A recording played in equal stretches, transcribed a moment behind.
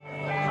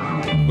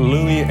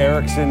Louis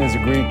Eriksson has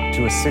agreed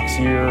to a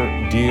 6-year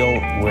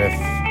deal with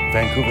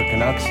Vancouver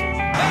Canucks.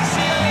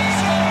 Messier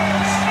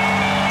scores!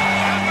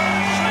 Number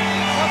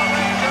 3 for the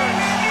Rangers.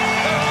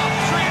 They're up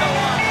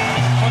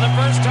 3-1. For the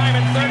first time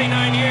in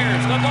 39 years,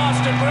 the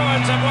Boston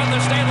Bruins have won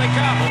the Stanley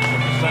Cup.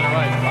 Center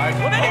right, right.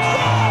 What did he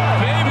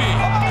score? Baby!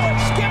 Oh,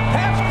 it skipped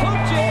past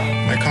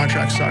Cloutier. My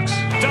contract sucks.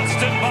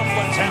 Dustin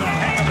Byfuglien's had a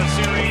heck of a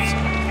series,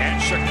 and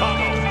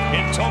Chicago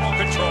in total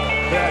control.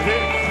 Yeah,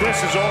 this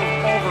is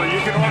over.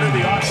 You can order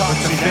the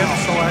autopsy With the now.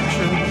 fifth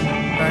selection,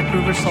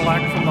 Vancouver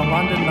select from the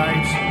London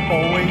Knights,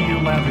 Ole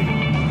Ulevi.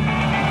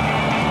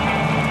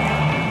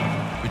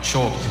 We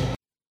choked.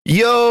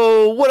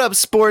 Yo, what up,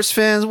 sports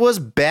fans? What's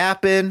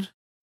bappin'?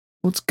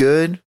 What's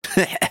good?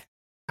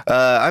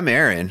 I'm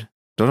Aaron.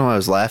 Don't know why I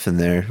was laughing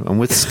there. I'm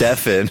with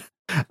Stefan.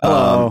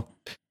 Hello.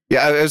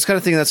 Yeah, I was kind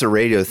of thinking that's a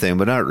radio thing,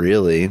 but not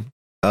really.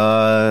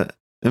 And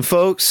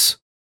folks,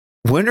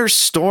 Winter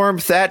Storm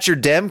Thatcher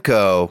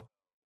Demko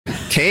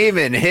came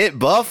and hit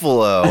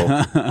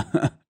Buffalo.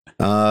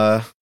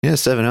 Yeah,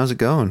 Stefan, how's it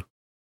going?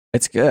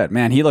 It's good,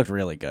 man. He looked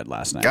really good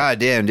last night. God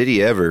damn, did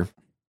he ever?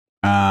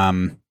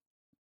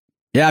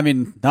 Yeah, I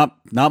mean,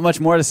 not much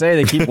more to say.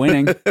 They keep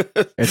winning.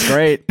 It's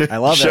great. I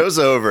love it. Show's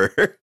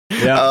over.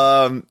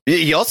 Yeah.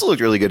 He also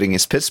looked really good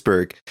against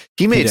Pittsburgh.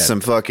 He made some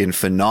fucking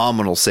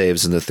phenomenal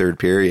saves in the third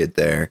period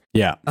there.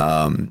 Yeah.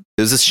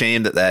 It was a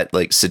shame that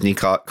like Sidney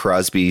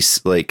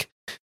Crosby's like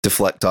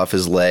deflect off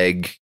his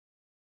leg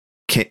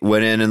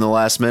went in the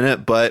last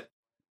minute, but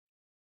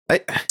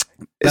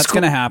that's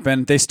going to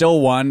happen. They still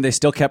won. They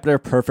still kept their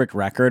perfect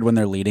record when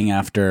they're leading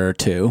after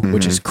 2,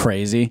 which is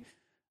crazy.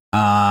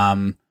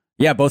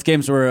 Yeah, both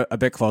games were a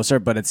bit closer,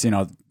 but it's,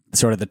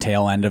 sort of the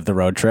tail end of the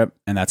road trip,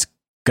 and that's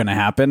going to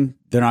happen.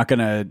 They're not going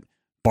to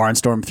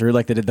barnstorm through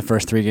like they did the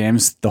first 3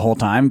 games the whole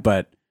time,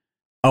 but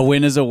a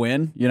win is a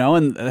win,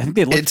 and I think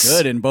they looked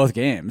good in both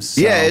games.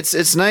 So. Yeah,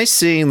 it's nice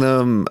seeing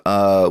them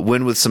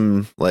win with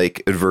some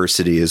like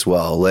adversity as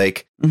well.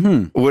 Like,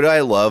 would I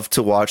love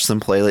to watch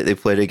them play like they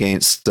played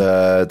against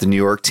the New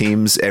York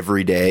teams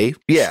every day?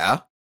 Yeah,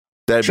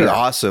 that'd be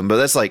awesome. But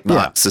that's like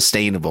not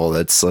sustainable.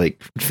 That's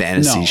like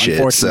fantasy shit.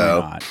 Unfortunately So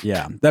not.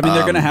 Yeah, I mean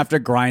they're going to have to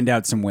grind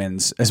out some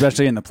wins,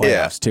 especially in the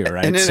playoffs too,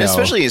 right? And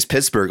especially as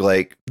Pittsburgh,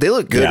 like they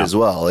look good as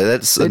well.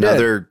 That's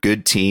another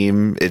good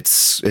team.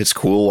 It's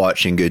cool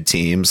watching good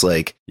teams.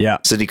 Like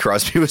Sidney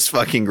Crosby was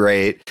fucking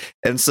great,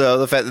 and so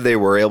the fact that they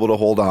were able to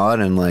hold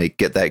on and like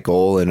get that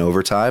goal in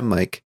overtime,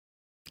 like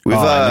we've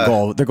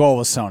the goal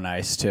was so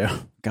nice too.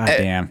 God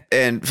damn.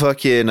 And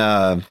fucking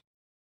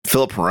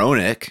Philip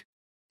Hronek.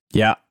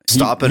 Yeah.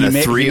 Stopping a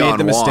 3-on-1. He made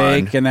the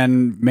mistake and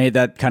then made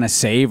that kind of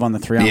save on the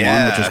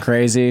 3-on-1, which is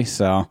crazy.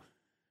 So,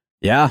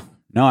 yeah.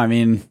 No, I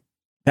mean,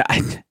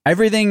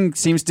 everything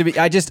seems to be...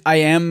 I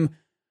am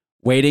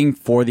waiting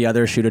for the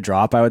other shoe to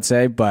drop, I would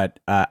say, but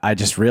I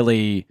just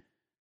really...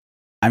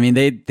 I mean,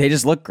 they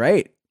just look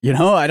great.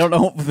 I don't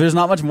know. There's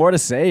not much more to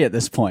say at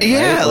this point.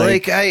 Yeah,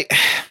 right?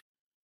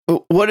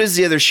 What is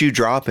the other shoe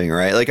dropping,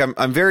 right? Like,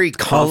 I'm very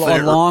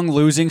confident. A long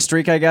losing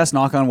streak, I guess.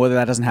 Knock on wood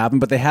that doesn't happen,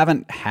 but they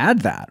haven't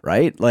had that,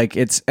 right? Like,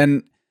 it's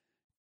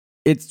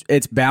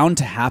bound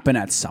to happen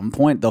at some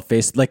point. They'll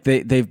face, like,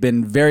 they've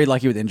been very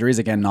lucky with injuries.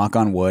 Again, knock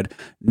on wood.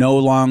 No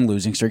long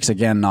losing streaks.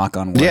 Again, knock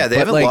on wood. Yeah, they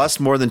haven't lost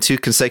more than 2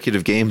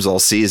 consecutive games all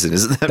season.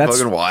 Isn't that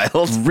fucking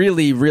wild?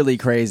 Really, really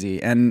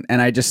crazy. And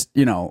I just,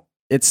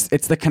 it's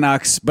the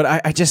Canucks, but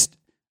I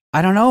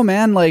don't know,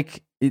 man.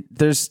 Like,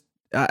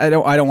 I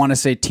don't want to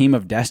say team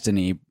of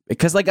destiny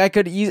because like I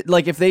could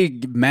like if they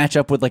match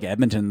up with like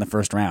Edmonton in the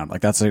first round,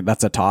 like that's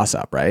a toss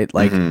up, right?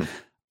 Like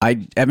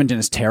Edmonton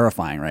is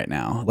terrifying right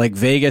now. Like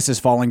Vegas is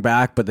falling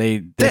back, but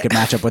they could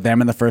match up with them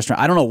in the first round.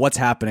 I don't know what's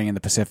happening in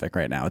the Pacific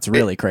right now. It's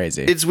really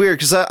crazy. It's weird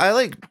because I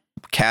like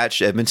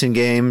catch Edmonton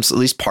games, at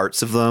least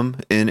parts of them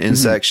in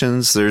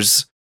sections.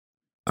 There's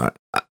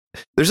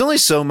only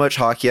so much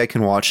hockey I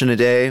can watch in a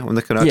day when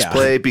the Canucks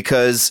play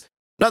because.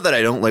 Not that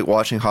I don't like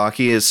watching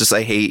hockey. It's just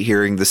I hate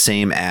hearing the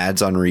same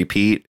ads on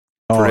repeat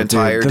for an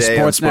entire day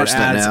on Sportsnet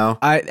ads, now.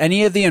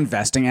 Any of the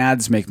investing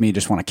ads make me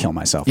just want to kill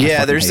myself.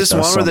 Yeah, there's this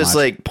one where there's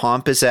like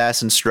pompous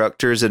ass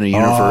instructors in a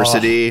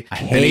university,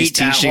 and he's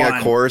teaching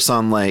a course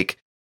on like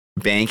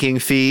banking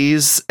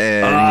fees,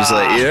 and he's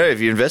like,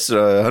 if you invested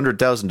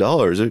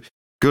 $100,000,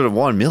 go to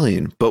 1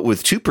 million, but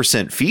with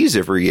 2% fees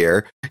every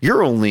year,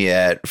 you're only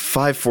at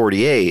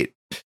 548.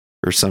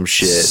 Or some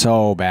shit.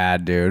 So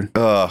bad, dude.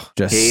 Ugh.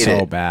 Just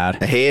so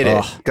bad. I hate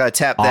it. Gotta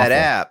tap that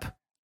app.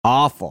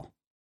 Awful.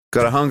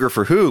 Gotta hunger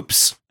for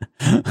hoops.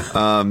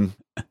 But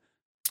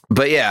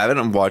yeah, I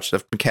haven't watched.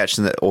 I've been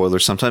catching the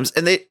Oilers sometimes.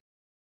 And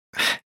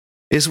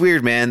it's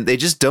weird, man. They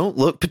just don't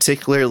look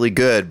particularly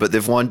good, but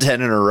they've won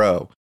 10 in a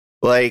row.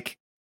 Like.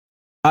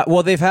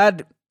 Well, they've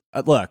had.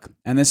 Look,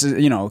 and this is,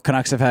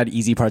 Canucks have had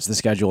easy parts of the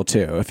schedule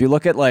too. If you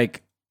look at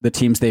like the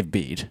teams they've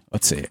beat,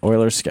 let's see,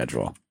 Oilers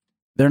schedule.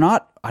 They're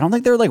not. I don't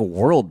think they're like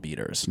world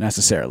beaters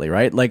necessarily,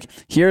 right? Like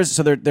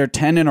they're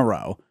 10 in a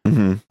row.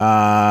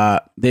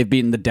 They've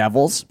beaten the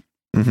Devils,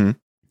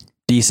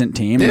 decent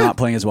team, not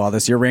playing as well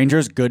this year.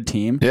 Rangers, good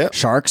team. Yeah.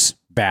 Sharks,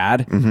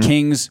 bad.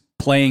 Kings,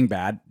 playing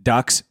bad.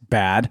 Ducks,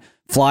 bad.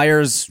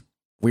 Flyers,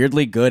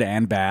 weirdly good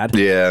and bad.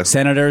 Yeah.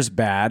 Senators,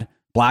 bad.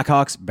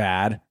 Blackhawks,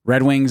 bad.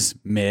 Red Wings,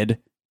 mid.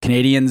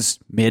 Canadians,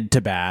 mid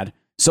to bad.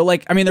 So,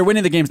 like, I mean, they're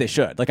winning the games they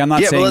should. Like, I'm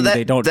not saying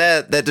they don't.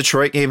 That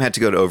Detroit game had to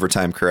go to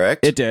overtime,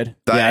 correct? It did.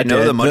 I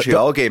know the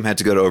Montreal game had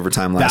to go to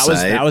overtime last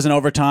night. That was an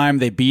overtime.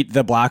 They beat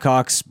the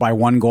Blackhawks by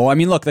 1 goal. I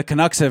mean, look, the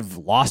Canucks have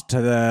lost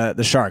to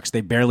the Sharks. They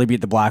barely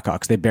beat the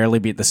Blackhawks. They barely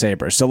beat the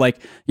Sabres. So, like,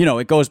 you know,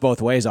 it goes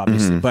both ways,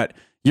 obviously. But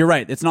you're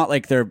right. It's not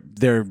like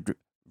they're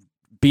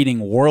beating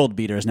world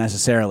beaters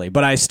necessarily.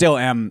 But I still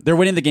am. They're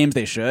winning the games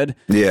they should.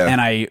 Yeah.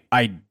 And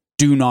I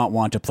do not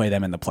want to play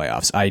them in the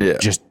playoffs. I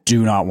just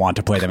do not want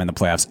to play them in the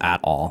playoffs at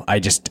all. I'm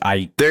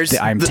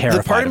terrified.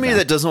 The part of me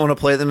that doesn't want to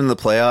play them in the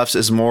playoffs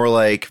is more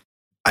like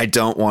I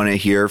don't want to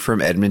hear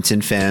from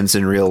Edmonton fans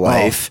in real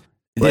life.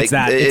 Like, it's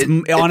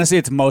that. Honestly,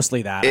 it's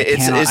mostly that.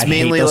 It's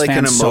mainly like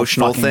an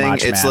emotional thing.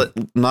 It's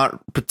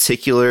not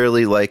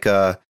particularly like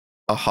a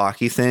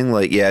hockey thing.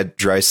 Like, yeah,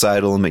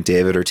 Draisaitl and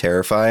McDavid are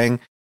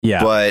terrifying.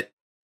 Yeah, but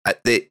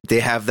they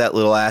have that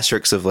little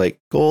asterisk of like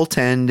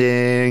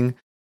goaltending.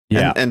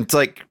 Yeah, and it's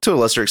like to a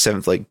lesser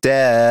extent, like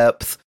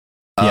depth.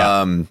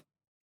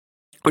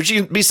 Which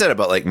you can be said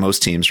about like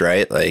most teams,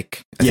 right?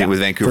 Like I think with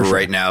Vancouver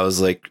right now is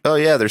like, oh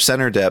yeah, their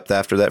center depth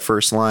after that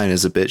first line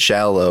is a bit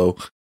shallow,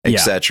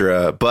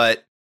 etc.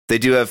 But they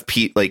do have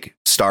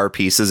star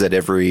pieces at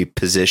every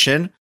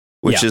position,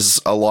 which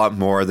is a lot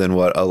more than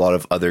what a lot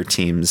of other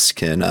teams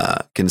can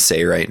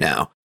say right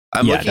now.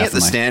 I'm looking at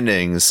the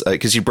standings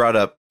because you brought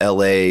up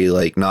LA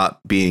like not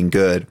being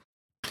good.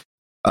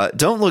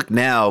 Don't look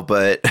now,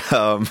 but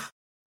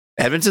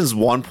Edmonton's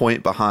 1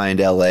 point behind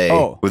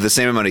LA with the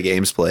same amount of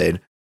games played.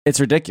 It's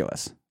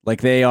ridiculous.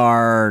 Like they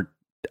are.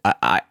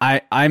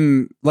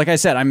 I'm like I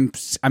said,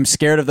 I'm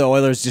scared of the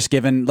Oilers just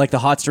given like the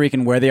hot streak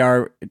and where they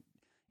are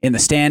in the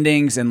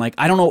standings, and like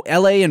I don't know,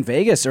 LA and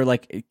Vegas are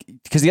like,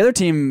 because the other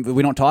team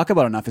we don't talk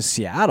about enough is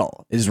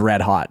Seattle is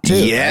red hot too.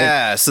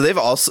 Yeah, right? So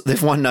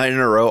they've won 9 in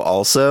a row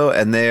also,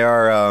 and they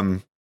are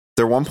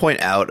they're 1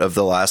 point out of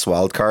the last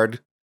wild card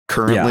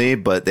currently,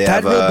 but they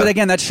have. But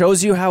again, that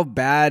shows you how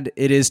bad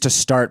it is to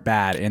start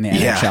bad in the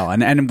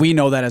NHL, and we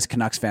know that as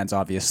Canucks fans,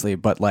 obviously.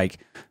 But like,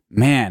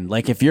 man,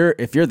 like if you're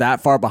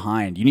that far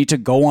behind, you need to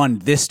go on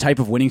this type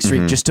of winning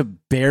streak just to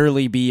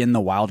barely be in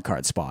the wild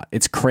card spot.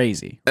 It's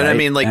crazy, right? And I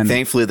mean, like,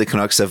 thankfully the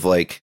Canucks have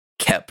like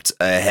kept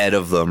ahead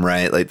of them,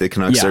 right? Like the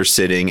Canucks are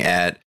sitting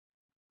at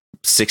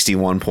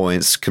 61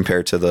 points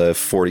compared to the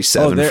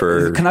 47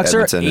 for the Canucks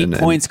Edmonton are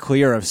 8 points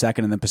clear of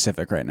second in the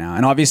Pacific right now.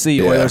 And obviously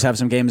Oilers have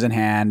some games in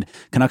hand.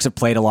 Canucks have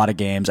played a lot of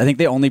games. I think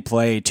they only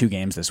play 2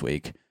 games this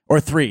week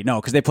or 3.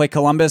 No, because they play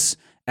Columbus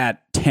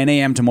at 10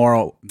 a.m.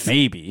 tomorrow,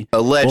 maybe.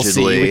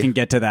 Allegedly. We'll see. We can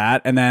get to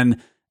that. And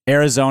then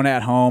Arizona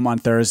at home on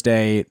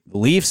Thursday,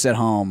 Leafs at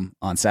home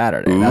on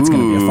Saturday. That's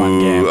going to be a fun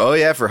game. Oh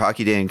yeah, for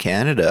Hockey Day in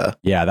Canada.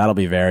 Yeah, that'll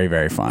be very,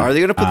 very fun. Are they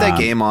going to put that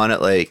game on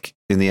at like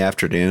in the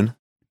afternoon?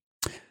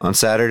 On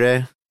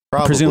Saturday?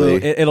 Probably.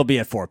 Presumably, it'll be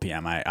at 4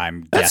 p.m.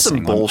 I'm That's guessing.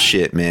 some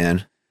bullshit,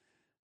 man.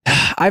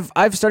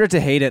 I've started to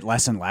hate it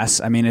less and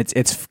less. I mean,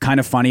 it's kind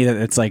of funny that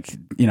it's like,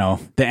 you know,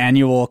 the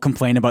annual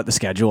complain about the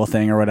schedule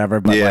thing or whatever.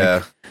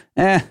 But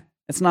like,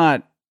 it's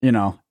not, you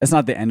know, it's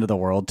not the end of the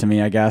world to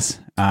me, I guess.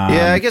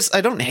 I guess I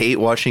don't hate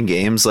watching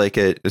games like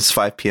it's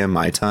 5 p.m.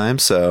 my time.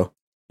 So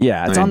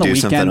yeah, it's on the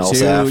weekend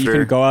too. You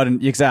can go out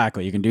and you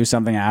can do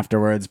something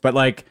afterwards. But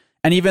like,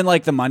 and even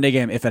like the Monday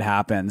game, if it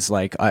happens,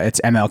 like it's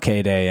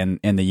MLK Day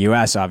in the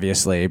US,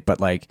 obviously, but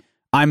like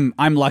I'm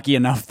lucky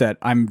enough that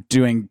I'm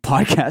doing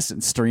podcasts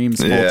and streams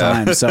full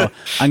time. So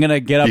I'm going to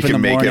get up in the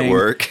morning, make it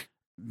work,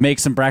 make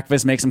some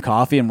breakfast, make some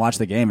coffee and watch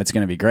the game. It's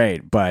going to be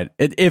great. But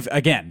if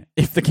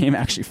the game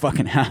actually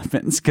fucking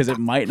happens, because it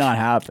might not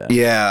happen.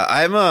 Yeah.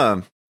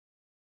 I'm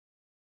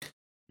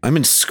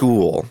in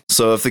school.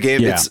 So if the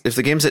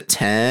game's at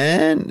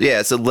 10,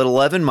 it's at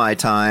 11 my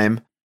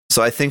time.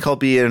 So I think I'll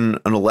be in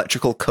an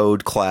electrical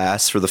code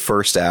class for the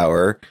first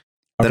hour.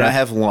 Then I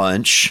have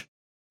lunch.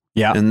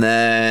 Yeah. And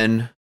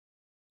then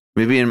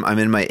maybe I'm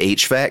in my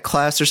HVAC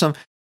class or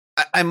something.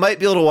 I might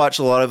be able to watch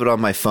a lot of it on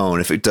my phone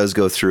if it does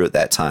go through at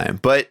that time.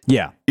 But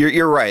yeah,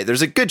 you're right.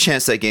 There's a good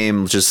chance that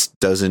game just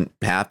doesn't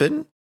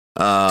happen.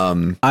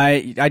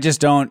 I just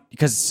don't,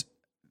 because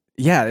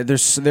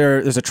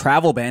there's a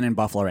travel ban in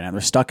Buffalo right now. They're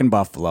stuck in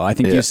Buffalo. I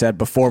think you said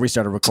before we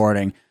started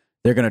recording,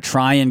 they're going to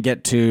try and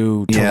get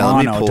to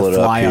Toronto to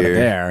fly out of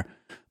there.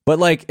 But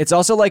like, it's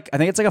also like, I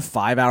think it's like a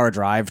 5-hour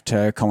drive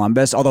to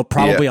Columbus, although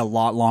probably a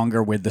lot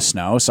longer with the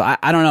snow. So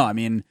I don't know. I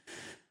mean,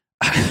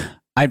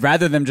 I'd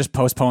rather them just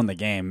postpone the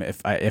game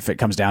if it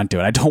comes down to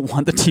it. I don't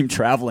want the team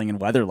traveling in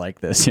weather like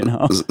this, you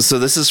know? So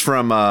this is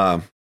from,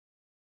 I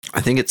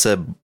think it's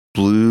a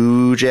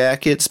Blue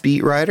Jackets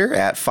beat writer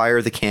at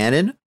Fire the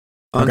Cannon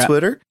on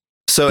Twitter.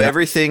 So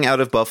everything out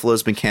of Buffalo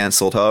has been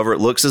canceled. However, it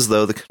looks as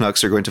though the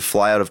Canucks are going to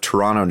fly out of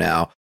Toronto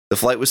now. The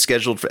flight was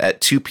scheduled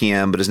at 2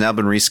 p.m., but has now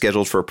been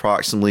rescheduled for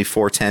approximately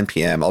 4:10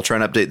 p.m. I'll try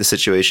and update the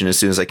situation as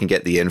soon as I can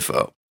get the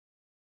info.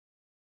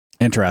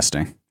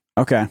 Interesting.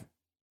 Okay.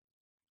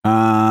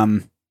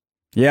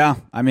 Yeah,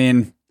 I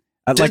mean,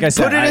 Like I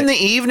said, put it in the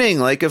evening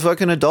like a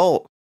fucking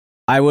adult.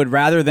 I would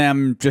rather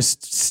them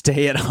just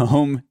stay at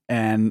home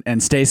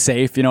and stay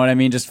safe. You know what I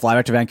mean? Just fly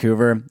back to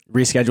Vancouver,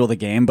 reschedule the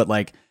game. But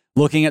like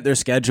looking at their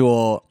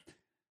schedule,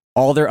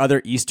 all their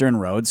other Eastern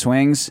road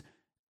swings,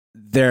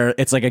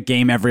 it's like a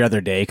game every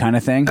other day kind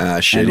of thing.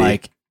 Shitty. And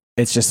like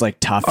it's just like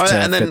tough.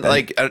 And then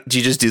like, do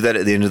you just do that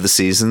at the end of the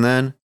season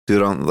then? Do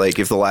it on like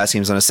if the last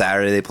game's on a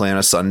Saturday, they play on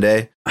a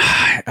Sunday.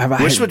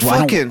 Which would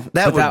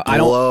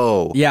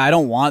blow. Yeah, I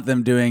don't want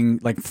them doing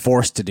like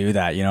forced to do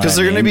that. You know, because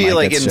they're going to be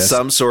like in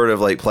some sort of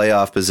like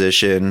playoff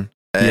position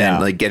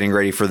and like getting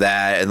ready for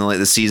that, and then like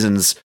the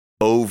season's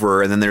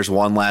over, and then there's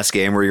one last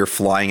game where you're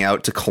flying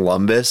out to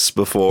Columbus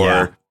before.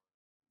 Yeah.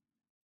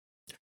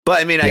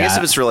 But I mean, I guess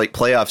if it's for like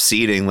playoff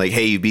seeding, like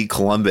hey, you beat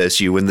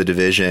Columbus, you win the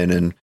division,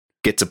 and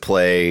get to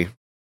play,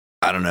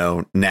 I don't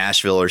know,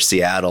 Nashville or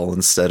Seattle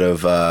instead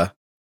of LA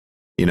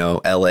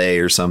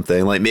or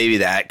something. Like maybe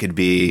that could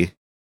be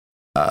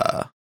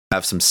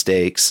have some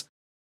stakes.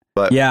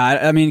 But yeah,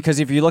 I mean, because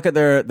if you look at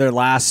their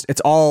last,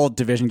 it's all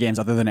division games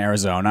other than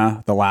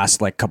Arizona, the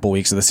last like couple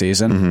weeks of the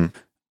season.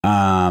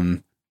 Mm-hmm.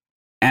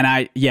 And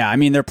I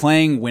mean, they're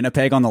playing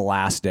Winnipeg on the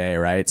last day,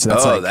 right? So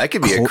that's that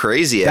could be a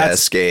crazy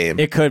ass game.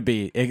 It could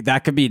be.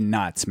 That could be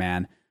nuts,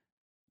 man.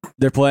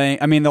 They're playing.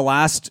 I mean, their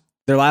last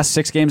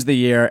 6 games of the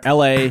year: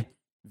 LA,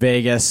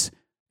 Vegas,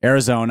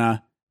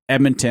 Arizona,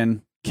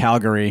 Edmonton,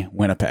 Calgary,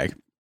 Winnipeg.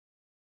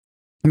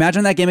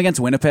 Imagine that game against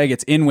Winnipeg.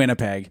 It's in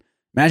Winnipeg.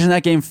 Imagine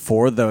that game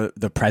for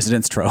the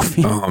President's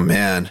Trophy. Oh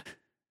man,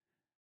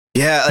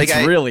 yeah, like I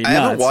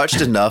haven't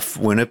watched enough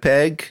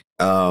Winnipeg.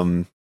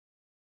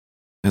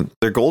 And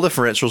their goal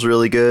differential is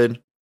really good.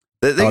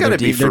 They got to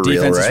be for real, right?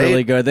 Their defense is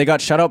really good. They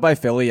got shut out by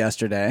Philly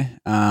yesterday.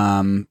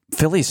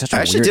 Philly's such a weird team, I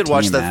actually did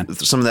watch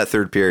some of that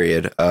third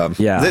period.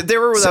 They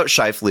were without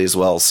Scheifele as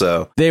well,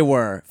 so they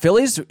were.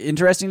 Philly's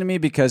interesting to me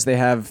because they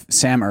have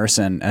Sam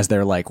Ersson as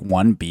their like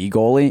 1B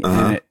goalie,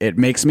 and it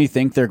makes me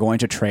think they're going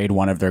to trade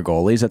one of their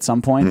goalies at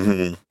some point.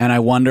 Mm-hmm. And I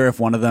wonder if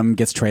one of them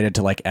gets traded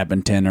to like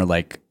Edmonton or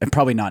like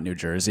probably not New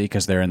Jersey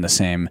because they're in the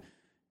same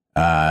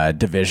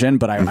division.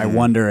 But I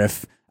wonder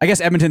if. I guess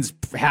Edmonton's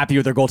happy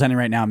with their goaltending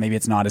right now. Maybe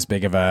it's not as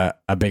big of a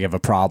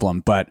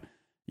problem, but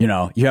you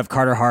know, you have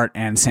Carter Hart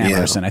and Sam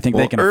Ersson. I think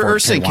they can afford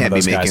to trade one of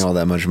those guys. Ersson can't be making all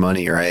that much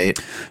money, right?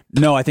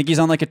 No, I think he's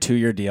on like a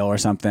 2-year deal or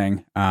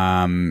something.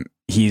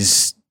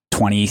 He's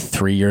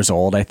 23 years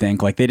old, I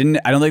think. Like I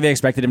don't think they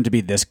expected him to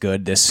be this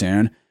good this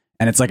soon.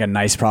 And it's like a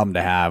nice problem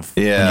to have.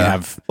 Yeah. When you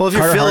have if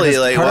you're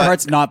Philly, Carter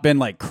Hart's not been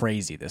like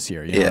crazy this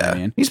year. You know what I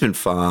mean? He's been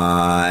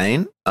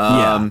fine.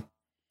 Oh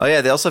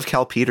yeah, they also have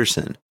Cal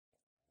Peterson.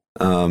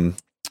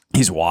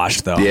 He's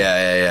washed though.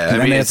 Yeah. I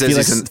mean, they have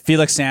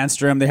Felix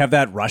Sandstrom. They have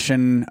that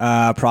Russian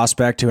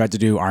prospect who had to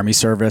do army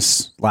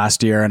service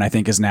last year, and I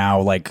think is now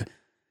like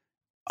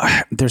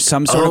there's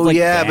some sort of like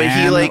ban but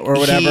he like or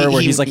whatever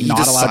where he's like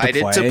not allowed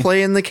to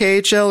play in the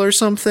KHL or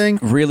something.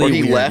 Really, or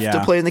he left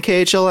to play in the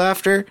KHL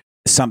after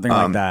something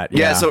like that.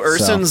 Yeah. So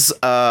Ersson's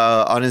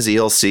on his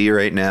ELC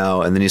right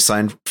now, and then he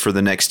signed for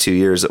the next 2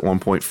 years at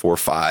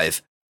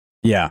 1.45.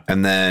 Yeah,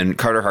 and then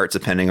Carter Hart's a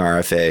pending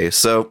RFA.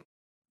 So.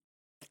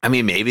 I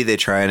mean, maybe they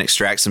try and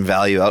extract some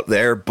value out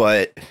there,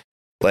 but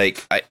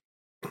like,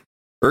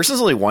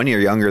 Ersson's only 1 year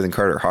younger than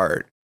Carter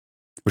Hart,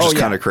 which is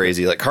kind of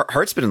crazy. Like,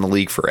 Hart's been in the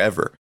league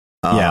forever.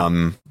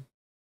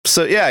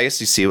 So yeah, I guess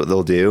you see what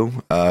they'll do.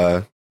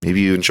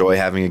 Maybe you enjoy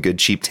having a good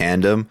cheap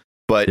tandem,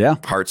 but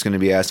Hart's going to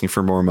be asking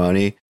for more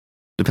money.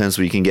 Depends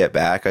what you can get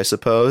back, I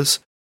suppose.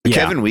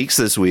 Kevin Weeks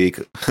this week,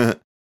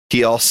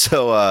 he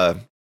also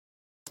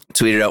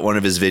tweeted out one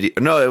of his videos.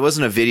 No, it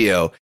wasn't a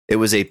video. It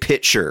was a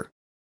picture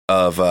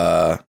of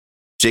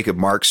Jacob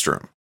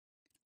Markstrom.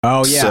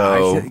 Oh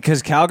yeah,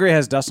 because Calgary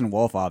has Dustin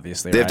Wolf,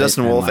 obviously. They have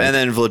Dustin Wolf, and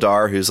then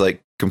Vladar, who's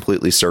like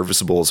completely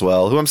serviceable as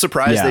well. Who I'm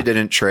surprised they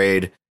didn't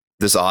trade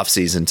this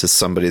offseason to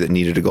somebody that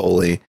needed a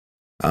goalie.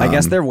 I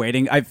guess they're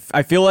waiting. I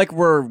feel like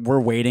we're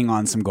waiting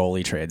on some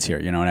goalie trades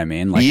here. You know what I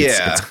mean? Like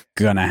it's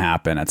gonna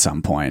happen at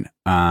some point.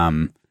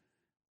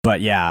 But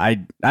yeah, I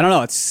don't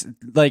know. It's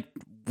like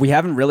we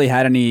haven't really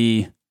had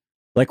any.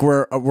 Like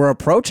we're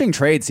approaching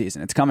trade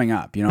season. It's coming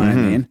up. You know what I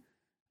mean?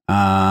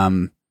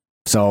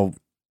 So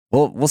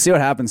we'll see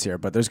what happens here,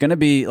 but there's going to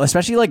be,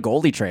 especially like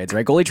goalie trades,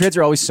 right? Goalie trades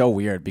are always so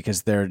weird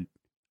because they're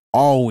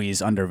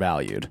always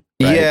undervalued.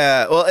 Right?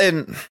 Yeah. Well,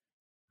 and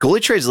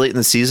goalie trades late in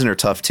the season are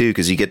tough too,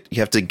 because you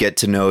have to get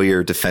to know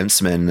your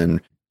defensemen,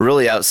 and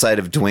really outside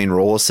of Dwayne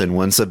Rollison,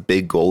 when's a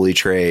big goalie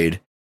trade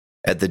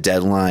at the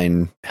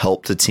deadline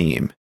helped a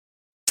team?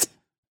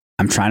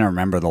 I'm trying to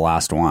remember the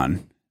last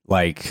one.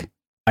 Like,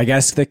 I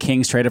guess the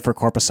Kings traded for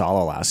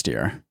Korpisalo last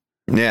year.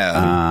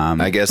 Yeah,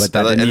 I guess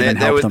but that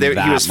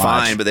he was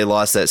fine, but they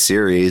lost that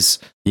series.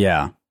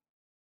 Yeah.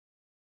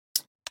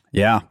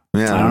 I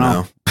don't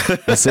know.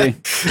 We'll see.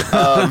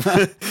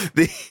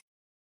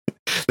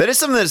 That is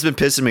something that's been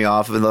pissing me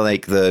off. And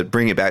like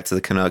bring it back to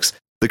the Canucks,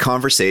 the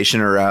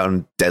conversation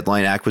around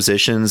deadline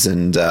acquisitions,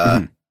 and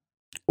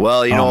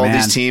well, you know, all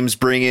these teams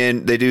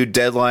they do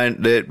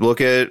deadline. They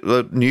look at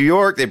New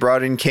York. They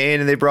brought in Kane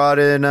and they brought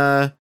in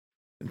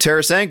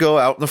Tarasenko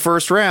out in the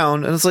first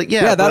round, and it's like,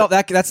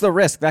 that's the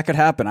risk that could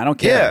happen. I don't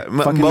care. Yeah,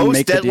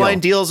 most deadline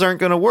deals aren't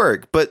going to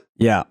work, but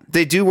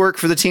they do work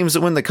for the teams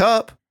that win the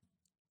cup.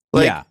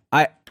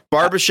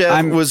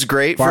 Barbashev was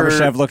great.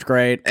 Barbashev looked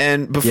great,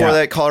 and before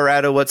that,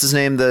 Colorado. What's his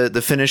name?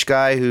 The Finnish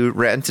guy who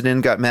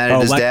Rantanen got mad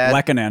at his dad.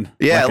 Lehkonen.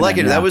 Yeah,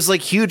 Lehkonen. That was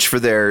like huge for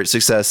their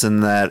success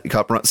in that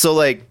cup run. So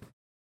like,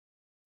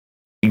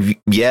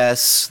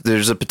 yes,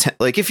 there's a potential.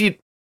 Like if you.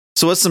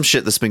 So what's some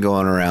shit that's been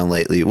going around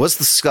lately? What's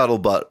the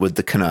scuttlebutt with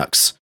the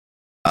Canucks?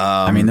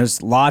 I mean,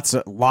 there's lots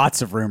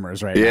of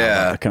rumors right now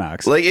about the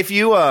Canucks. Like if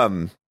you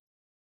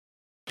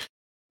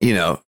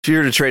if you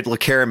were to trade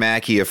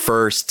Lekaramaki a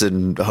first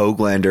and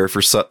Höglander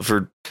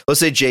for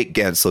let's say Jake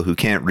Gensel, who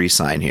can't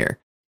re-sign here.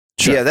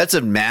 Sure. Yeah, that's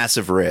a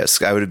massive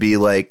risk. I would be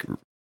like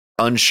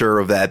unsure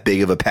of that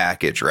big of a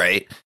package,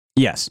 right?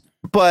 Yes.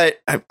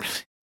 But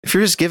if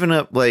you're just giving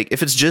up, like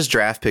if it's just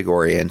draft pick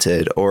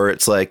oriented, or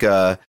it's like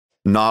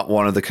not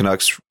one of the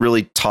Canucks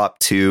really top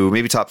 2,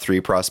 maybe top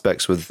 3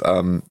 prospects with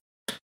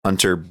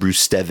Hunter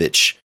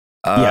Brustevich.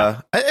 I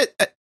think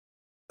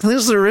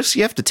those are the risks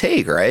you have to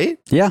take, right?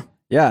 Yeah,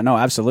 no,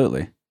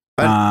 absolutely.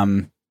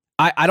 I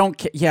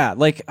don't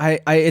like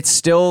it's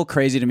still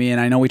crazy to me,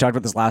 and I know we talked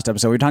about this last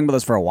episode. We were talking about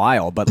this for a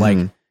while, but like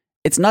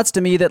it's nuts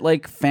to me that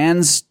like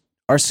fans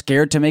are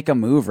scared to make a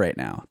move right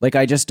now. Like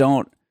I just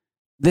don't.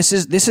 This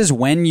is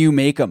when you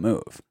make a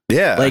move.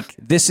 Yeah. Like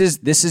this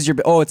is your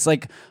it's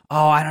like,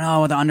 I don't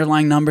know, the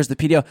underlying numbers, the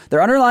PDO.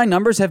 Their underlying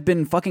numbers have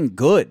been fucking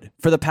good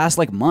for the past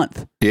like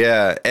month.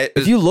 Yeah.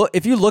 If you look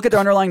at their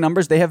underlying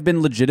numbers, they have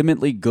been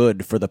legitimately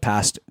good for the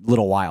past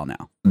little while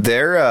now.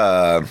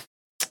 Their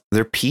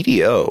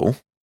PDO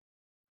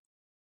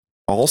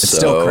also, it's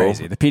still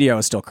crazy. The PDO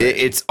is still crazy.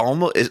 It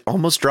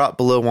almost dropped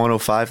below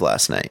 105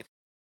 last night.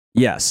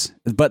 Yes,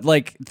 but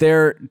like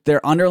their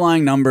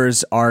underlying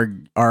numbers are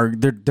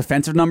their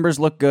defensive numbers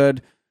look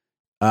good.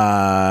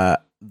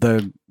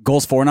 The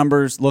goals for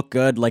numbers look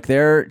good. Like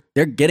they're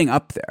getting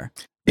up there.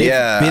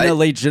 They've been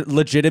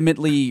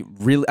legitimately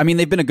really. I mean,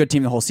 they've been a good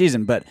team the whole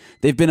season, but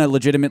they've been a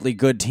legitimately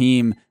good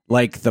team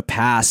like the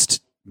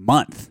past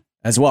month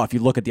as well. If you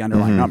look at the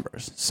underlying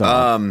numbers,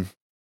 so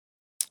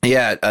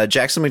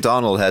Jackson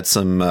McDonald had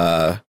some.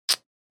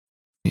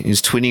 He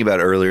was tweeting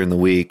about it earlier in the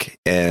week,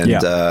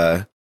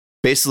 and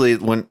basically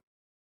when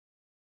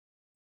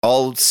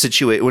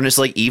it's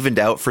like evened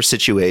out for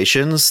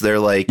situations, they're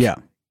like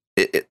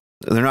they're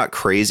not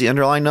crazy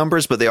underlying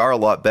numbers, but they are a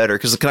lot better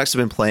because the Canucks have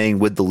been playing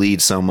with the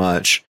lead so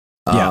much.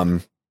 They're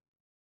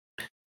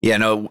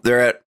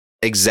at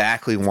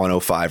exactly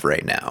 105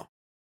 right now.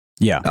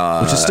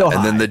 Yeah, which is still high.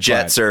 And then the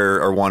Jets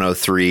are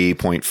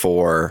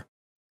 103.4,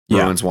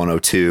 Bruins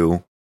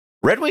 102,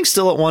 Red Wings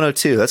still at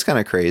 102. That's kind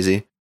of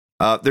crazy.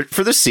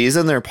 For the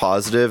season, they're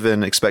positive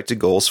in expected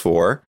goals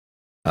for.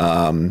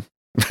 Their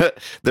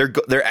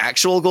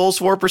actual goals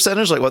for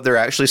percentage, like what they're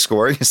actually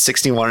scoring, is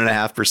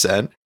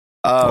 61.5%.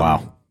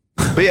 Wow.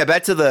 But yeah,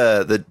 back to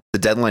the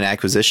deadline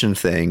acquisition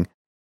thing.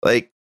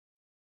 Like,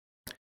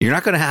 you're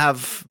not going to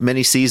have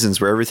many seasons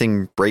where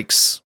everything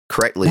breaks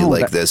correctly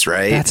this,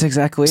 right? That's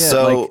exactly it.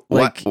 So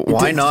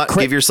why not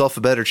give yourself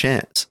a better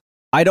chance?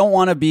 I don't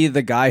want to be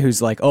the guy who's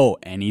like,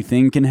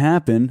 anything can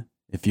happen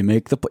if you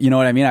make you know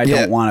what I mean? I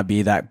don't want to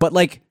be that. But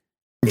like,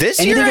 this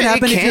anything year can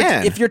happen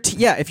can.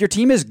 if your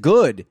team is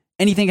good.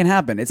 Anything can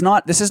happen.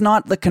 This is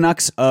not the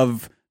Canucks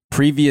of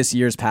previous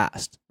years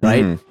past,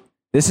 right? Mm-hmm.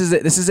 This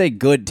is a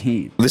good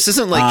team. This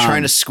isn't like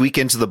trying to squeak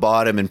into the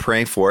bottom and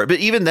praying for it. But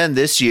even then,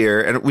 this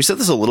year, and we said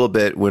this a little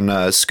bit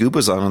when Scoop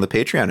was on the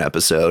Patreon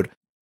episode,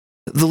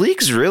 the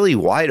league's really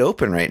wide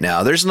open right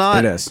now. There's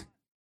not. It is.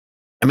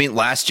 I mean,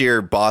 last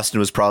year Boston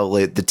was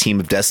probably the team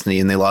of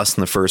destiny, and they lost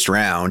in the first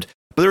round.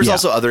 But there was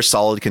also other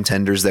solid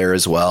contenders there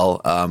as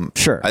well.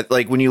 Sure.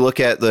 Like when you look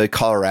at the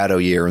Colorado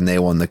year when they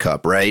won the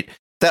Cup, right?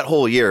 That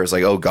whole year is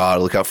like, oh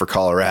God, look out for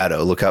Colorado,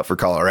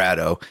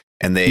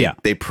 and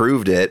they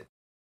proved it.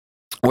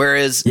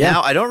 Whereas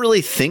now I don't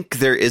really think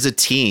there is a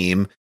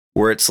team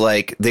where it's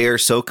like they are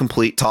so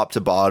complete top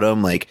to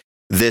bottom, like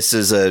this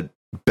is a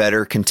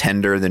better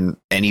contender than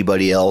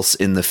anybody else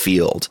in the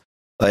field.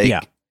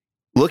 Like,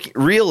 look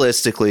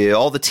realistically,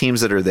 all the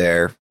teams that are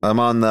there. I'm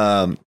on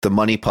the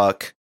Money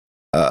Puck.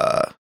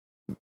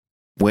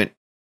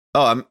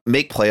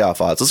 Make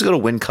playoff odds. Let's go to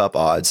win cup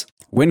odds.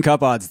 Win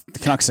cup odds. The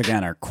Canucks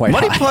again are quite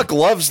Money high. Puck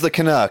loves the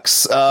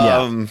Canucks.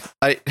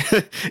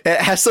 It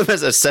has them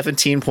as a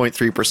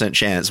 17.3%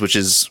 chance, which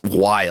is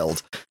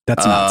wild.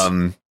 That's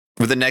nuts.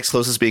 With the next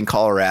closest being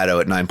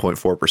Colorado at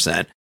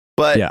 9.4%.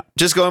 But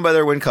just going by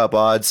their win cup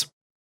odds,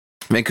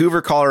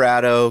 Vancouver,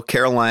 Colorado,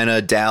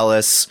 Carolina,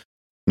 Dallas,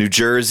 New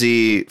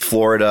Jersey,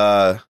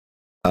 Florida,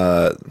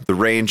 the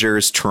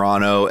Rangers,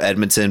 Toronto,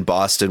 Edmonton,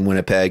 Boston,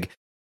 Winnipeg,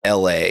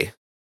 LA.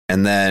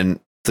 And then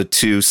the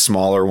two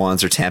smaller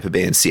ones are Tampa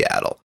Bay and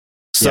Seattle.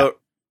 So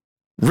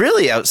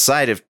really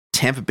outside of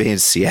Tampa Bay and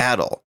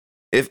Seattle,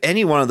 if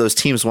any one of those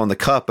teams won the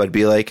cup, I'd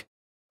be like,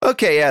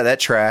 okay, yeah,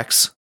 that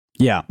tracks.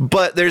 Yeah.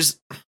 But they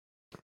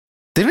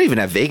don't even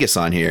have Vegas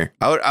on here.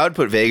 I would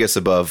put Vegas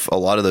above a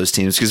lot of those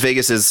teams because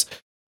Vegas is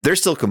they're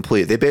still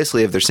complete. They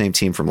basically have their same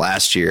team from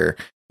last year.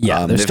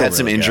 Yeah, they've had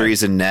some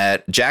injuries in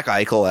net. Jack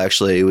Eichel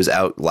actually was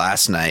out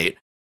last night,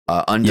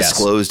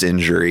 undisclosed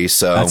injury.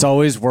 So that's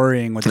always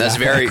worrying. With that's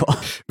Jack very,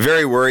 Eichel.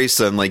 very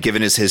worrisome. Like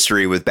given his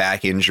history with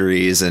back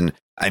injuries, and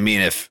I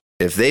mean, if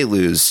they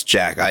lose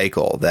Jack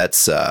Eichel,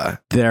 that's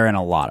they're in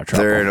a lot of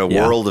trouble. They're in a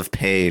world of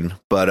pain.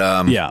 But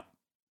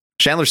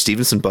Chandler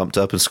Stevenson bumped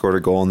up and scored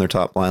a goal on their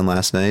top line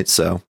last night.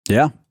 So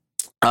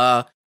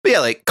but yeah,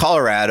 like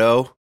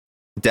Colorado,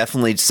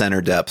 definitely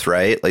center depth,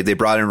 right? Like they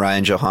brought in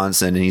Ryan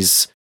Johansson,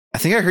 and I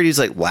think I heard he's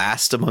like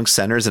last among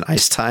centers in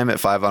ice time at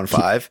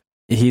 5-on-5.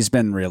 He's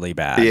been really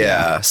bad.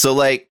 Yeah. So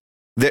like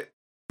the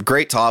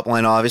great top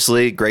line,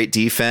 obviously great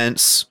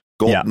defense.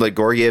 Like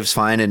Gorgiev's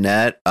fine in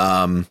net.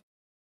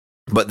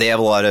 But they have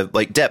a lot of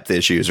like depth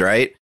issues,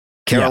 right?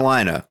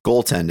 Carolina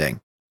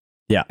goaltending.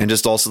 Yeah. And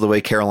just also the way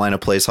Carolina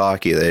plays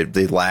hockey.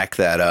 They lack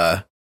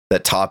that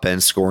top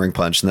end scoring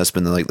punch, and that's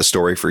been like the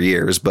story for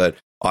years. But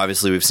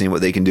obviously we've seen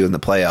what they can do in the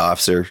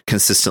playoffs. They're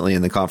consistently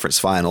in the conference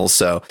finals.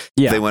 So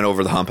if they went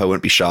over the hump, I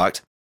wouldn't be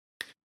shocked.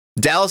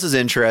 Dallas is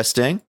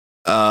interesting.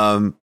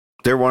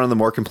 They're one of the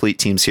more complete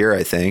teams here,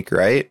 I think,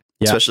 right?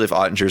 Yeah. Especially if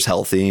Ottinger's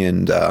healthy,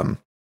 and they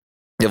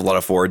have a lot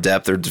of forward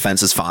depth. Their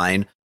defense is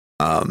fine.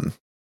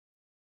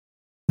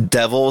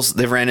 Devils,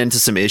 they've ran into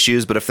some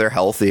issues, but if they're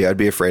healthy, I'd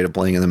be afraid of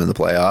playing them in the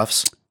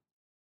playoffs.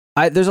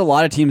 There's a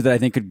lot of teams that I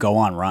think could go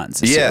on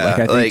runs. Yeah, like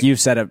I think you've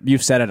said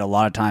it a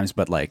lot of times,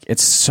 but like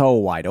it's so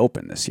wide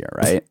open this year,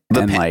 right?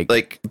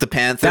 Like the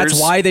Panthers. That's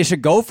why they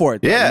should go for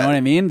it. Though, yeah, you know what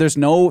I mean. There's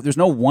no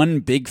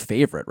one big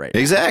favorite right now.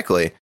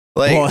 Exactly.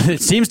 Like, well,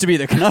 it seems to be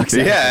the Canucks.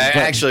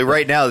 Actually,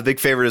 right now the big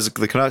favorite is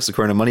the Canucks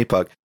according to Money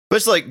Puck. But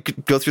just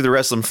like go through the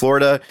rest of them.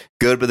 Florida,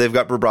 good, but they've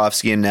got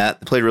Bobrovsky in net.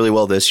 They played really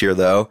well this year,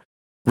 though.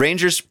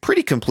 Rangers,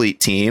 pretty complete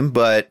team,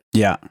 but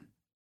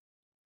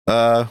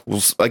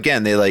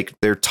again,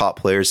 their top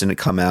players didn't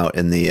come out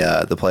in the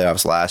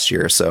playoffs last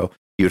year, so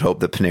you'd hope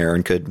that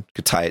Panarin could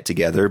tie it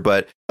together.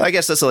 But I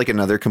guess that's like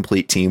another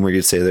complete team where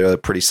you'd say they're a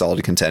pretty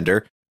solid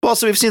contender. But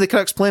also, we've seen the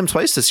Canucks play them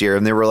twice this year,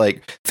 and they were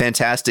like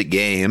fantastic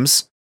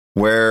games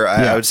where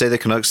I would say the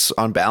Canucks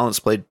on balance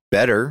played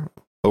better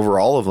over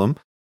all of them.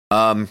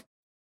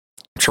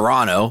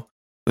 Toronto,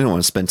 we don't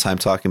want to spend time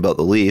talking about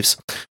the Leafs,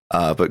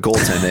 but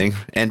goaltending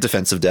and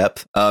defensive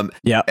depth.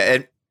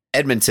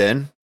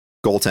 Edmonton,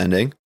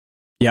 goaltending.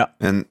 Yeah.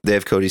 And they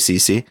have Cody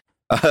Ceci.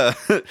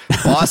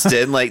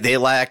 Boston, like they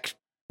don't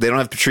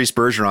have Patrice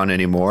Bergeron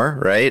anymore,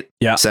 right?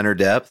 Yeah. Center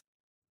depth.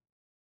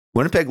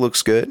 Winnipeg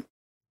looks good.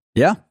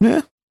 Yeah.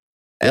 Yeah.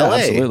 LA.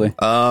 Absolutely.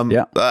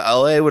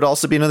 LA would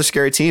also be another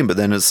scary team, but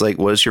then it's like,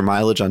 what is your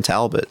mileage on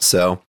Talbot?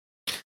 So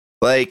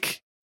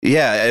like,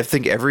 yeah, I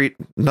think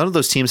none of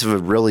those teams have a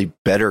really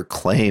better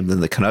claim than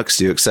the Canucks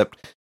do,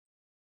 except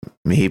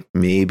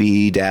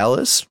maybe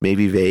Dallas,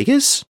 maybe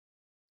Vegas.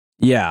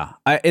 Yeah,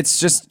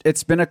 it's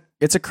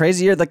a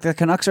crazy year. Like the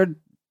Canucks are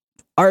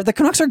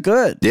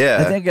good. Yeah,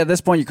 I think at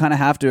this point you kind of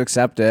have to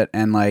accept it.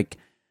 And like,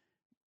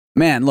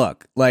 man,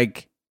 look,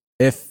 like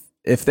if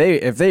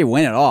they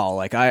win it all,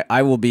 like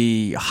I will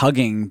be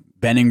hugging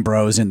Benning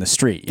Bros in the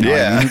street. You know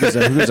what I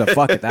mean? Who's a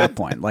fuck at that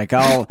point? Like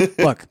I've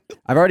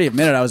already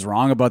admitted I was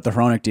wrong about the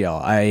Hronek deal.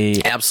 I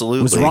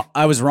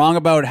was wrong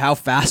about how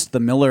fast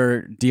the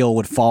Miller deal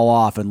would fall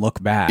off and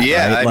look bad.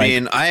 Yeah, right? I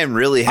mean, I am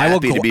really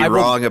happy to be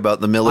wrong about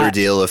the Miller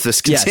deal if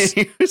this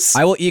continues. Yes,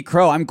 I will eat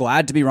crow. I'm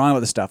glad to be wrong about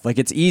this stuff. Like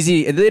it's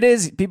easy. It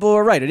is. People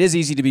are right. It is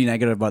easy to be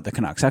negative about the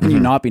Canucks. How can you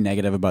not be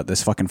negative about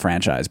this fucking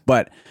franchise?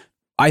 But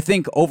I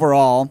think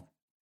overall,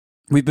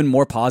 we've been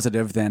more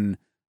positive than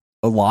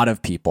a lot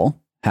of people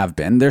have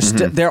been.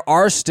 There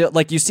are still,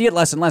 like, you see it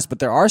less and less, but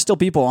there are still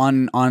people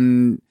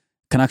on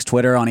Canucks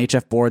Twitter, on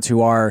HF boards,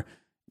 who are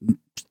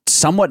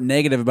somewhat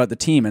negative about the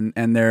team,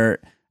 and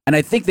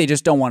I think they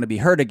just don't want to be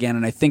hurt again,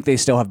 and I think they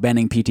still have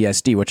Benning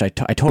PTSD, which I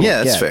totally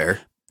get. That's fair.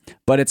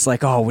 But it's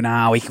like, oh,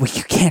 no, we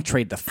can't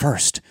trade the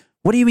first.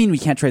 What do you mean we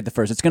can't trade the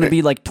first? It's going to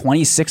be like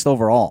 26th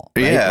overall.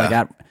 Right?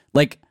 Yeah.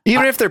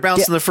 Even if they're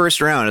bouncing the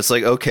first round, it's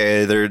like,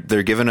 okay,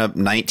 they're giving up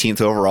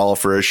 19th overall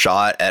for a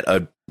shot at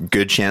a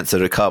good chance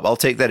at a cup. I'll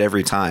take that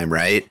every time,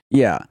 right?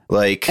 Yeah.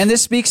 Like, and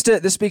this speaks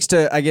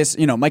to I guess,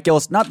 Mike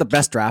Gillis, not the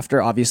best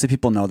drafter, obviously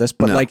people know this,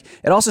 but like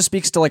it also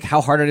speaks to like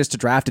how hard it is to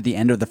draft at the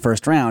end of the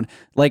first round.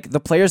 Like the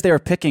players they were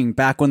picking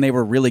back when they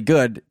were really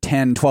good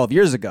 10, 12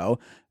 years ago,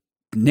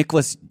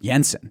 Nicholas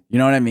Jensen, you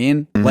know what I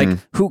mean? Mm-hmm. Like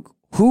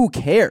who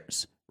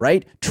cares?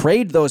 Right?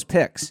 Trade those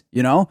picks,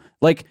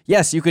 Like,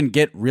 yes, you can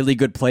get really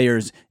good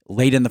players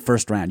late in the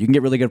first round. You can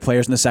get really good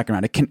players in the second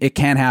round. It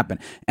can happen.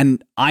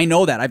 And I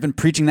know that. I've been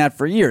preaching that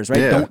for years,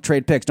 right? Yeah. Don't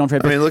trade picks. I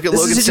mean, look at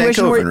Logan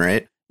Stankoven,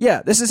 right?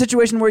 Yeah, this is a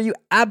situation where you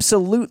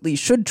absolutely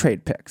should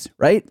trade picks,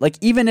 right? Like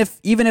even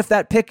if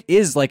that pick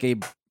is like a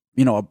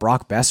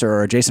Brock Besser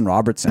or a Jason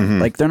Robertson,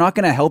 like they're not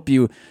going to help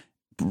you.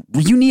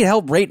 You need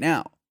help right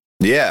now.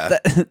 Yeah.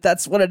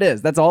 That's what it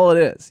is. That's all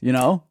it is,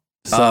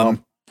 So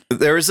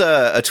there was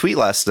a tweet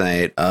last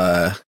night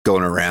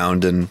going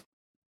around, and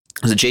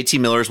it was JT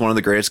Miller is one of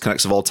the greatest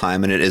Canucks of all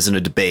time, and it isn't a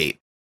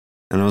debate.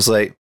 And I was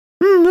like,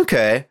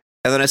 okay.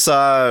 And then I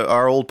saw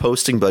our old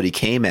posting buddy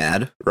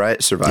K-Mad,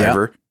 right?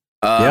 Survivor.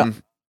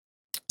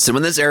 So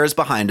when this era is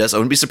behind us, I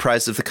wouldn't be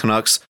surprised if the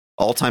Canucks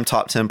all-time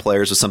top 10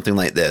 players was something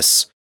like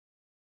this.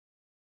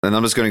 And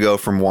I'm just going to go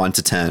from 1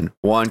 to 10.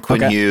 1,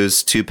 Quinn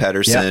Hughes. 2,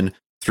 Pettersson.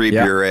 3,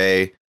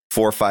 Bure.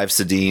 4, 5,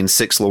 Sedin.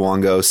 6,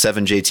 Luongo.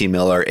 7, JT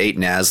Miller. 8,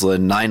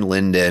 Naslund. 9,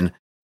 Linden.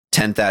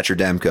 10, Thatcher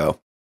Demko.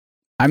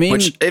 I mean,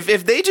 which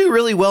if they do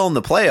really well in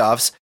the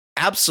playoffs,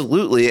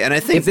 absolutely. And I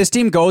think if this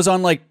team goes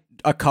on like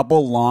a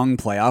couple long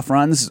playoff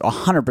runs,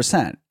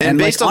 100%. And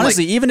based like, on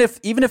honestly, even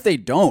if they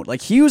don't,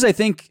 like Hughes, I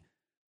think,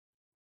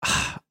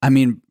 I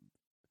mean,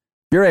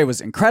 Bure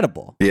was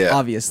incredible,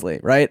 obviously,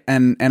 right?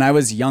 And I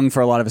was young for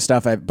a lot of his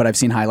stuff, but I've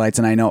seen highlights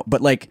and I know.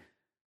 But like,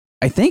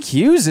 I think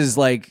Hughes is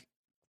like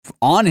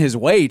on his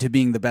way to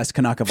being the best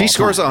Canuck of all time. He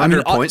scores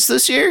 100 points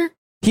this year?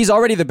 He's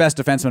already the best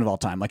defenseman of all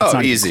time. Like, it's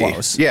not easy. even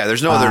close. Yeah,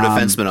 there's no other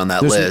defenseman on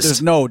that list.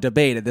 There's no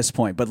debate at this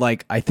point. But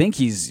like, I think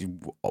he's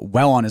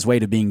well on his way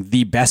to being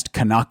the best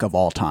Canuck of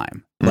all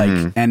time.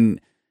 Like, and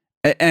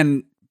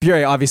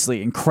Bure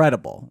obviously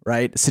incredible,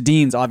 right?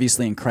 Sedin's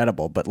obviously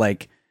incredible, but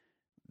like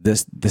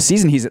the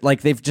season he's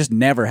like, they've just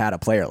never had a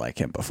player like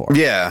him before.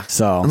 Yeah.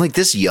 So and like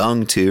this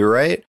young too,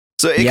 right?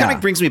 So it kind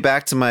of brings me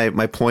back to my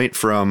point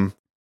from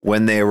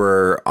when they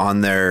were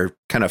on their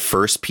kind of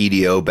first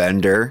PDO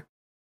bender.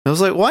 I was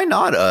like, why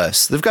not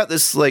us? They've got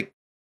this like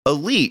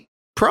elite,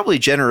 probably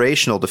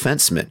generational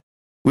defenseman.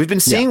 We've been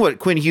seeing what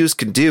Quinn Hughes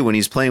can do when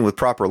he's playing with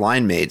proper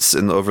line mates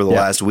over the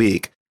last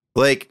week.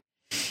 Like,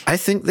 I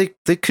think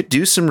they could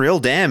do some real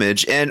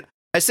damage. And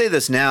I say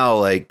this now,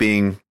 like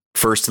being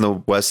first in the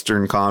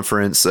Western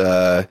Conference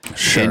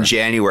in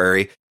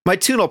January. My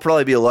tune will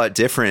probably be a lot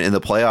different in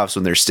the playoffs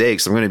when there's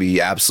stakes. I'm going to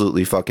be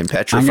absolutely fucking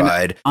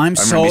petrified. I'm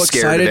so going to be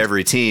scared excited. of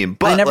every team.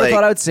 But I never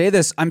thought I would say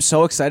this. I'm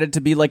so excited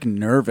to be like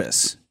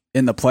nervous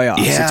in the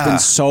playoffs. Yeah. It's been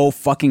so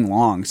fucking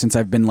long since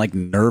I've been like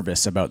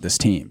nervous about this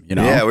team, you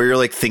know? Yeah, where you're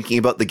like thinking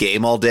about the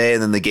game all day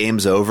and then the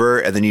game's over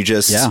and then you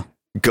just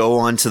go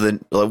on to the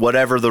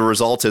whatever the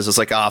result is. It's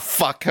like,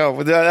 fuck,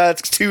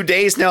 that's 2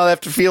 days now I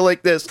have to feel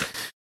like this.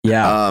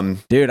 Yeah.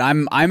 Dude,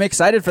 I'm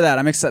excited for that.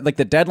 I'm excited, like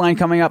the deadline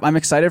coming up. I'm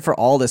excited for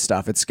all this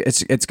stuff.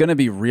 It's going to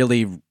be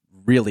really,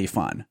 really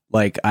fun.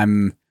 Like I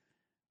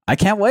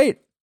can't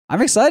wait.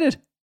 I'm excited.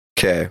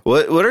 Okay.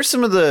 What are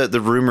some of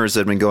the rumors that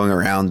have been going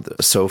around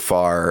so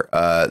far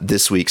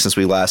this week since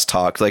we last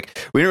talked?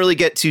 Like, we didn't really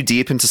get too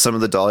deep into some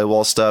of the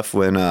Dollywall stuff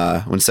when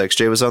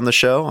SexJ was on the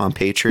show on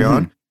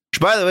Patreon.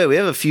 Which, by the way, we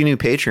have a few new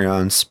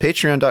Patreons.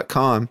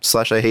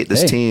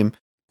 Patreon.com/IHateThisTeam.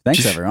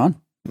 Thanks,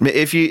 everyone.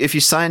 If you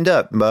signed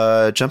up,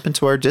 jump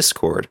into our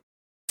Discord.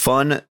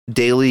 Fun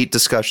daily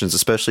discussions,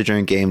 especially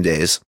during game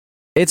days.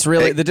 It's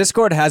really, the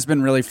Discord has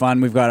been really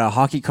fun. We've got a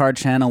hockey card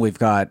channel. We've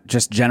got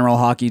just general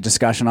hockey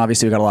discussion.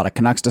 Obviously, we've got a lot of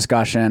Canucks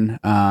discussion.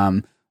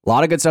 A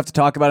lot of good stuff to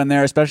talk about in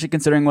there, especially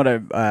considering what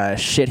a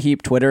shit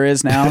heap Twitter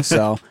is now.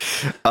 So,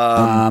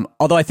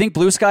 although I think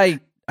Blue Sky,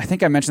 I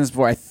think I mentioned this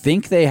before, I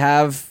think they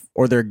have,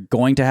 or they're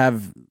going to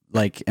have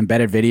like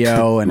embedded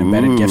video and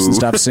embedded GIFs and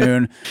stuff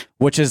soon,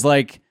 which is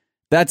like,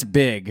 that's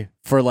big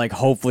for like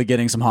hopefully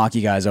getting some hockey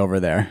guys over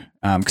there.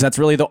 Because that's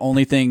really the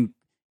only thing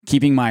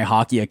keeping my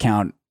hockey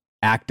account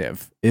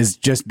active is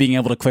just being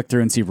able to click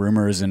through and see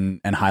rumors and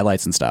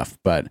highlights and stuff.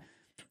 But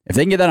if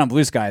they can get that on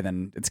Blue Sky,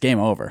 then it's game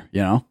over,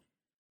 you know?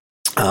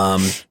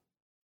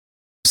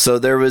 So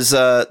there's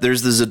the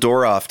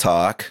Zadorov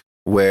talk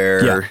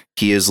where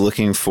he is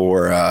looking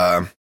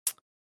for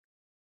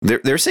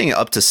they're saying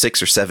up to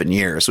 6 or 7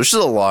 years, which is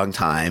a long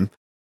time.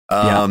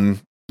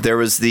 There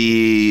was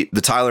the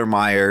Tyler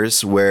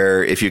Myers,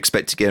 where if you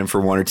expect to get him for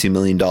 $1 or $2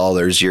 million,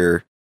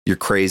 you're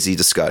crazy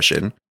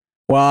discussion.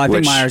 Well, I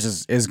think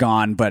Myers is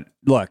gone, but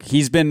look,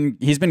 he's been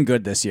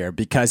good this year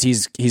because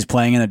he's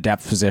playing in a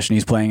depth position.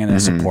 He's playing in a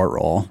support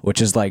role, which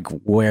is like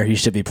where he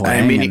should be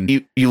playing. I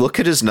mean, you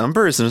look at his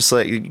numbers and it's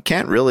like you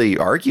can't really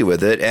argue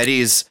with it.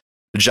 Eddie's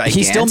gigantic.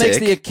 He still makes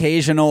the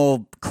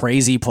occasional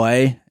crazy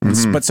play,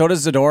 but so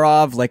does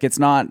Zadorov. Like, it's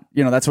not,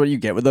 that's what you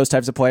get with those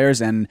types of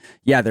players. And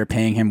yeah, they're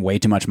paying him way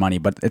too much money,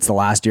 but it's the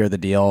last year of the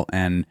deal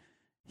and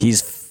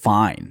he's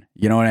fine.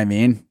 You know what I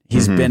mean? He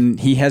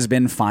has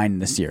been fine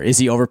this year. Is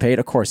he overpaid?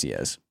 Of course he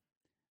is.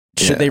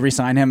 Should they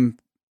re-sign him?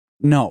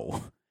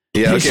 No.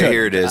 Yeah, okay,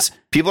 here it is.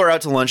 People are out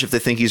to lunch if they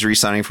think he's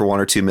re-signing for $1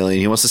 or $2 million.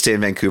 He wants to stay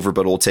in Vancouver,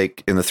 but will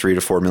take in the $3 to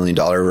 $4 million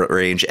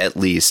range at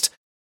least.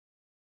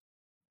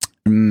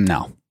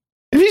 No.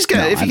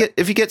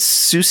 If he gets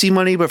Susie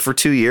money, but for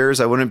 2 years,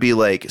 I wouldn't be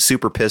like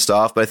super pissed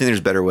off. But I think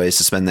there's better ways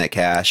to spend that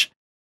cash.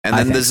 And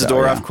then the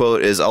Zadorov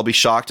quote is, "I'll be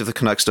shocked if the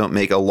Canucks don't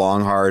make a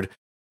long, hard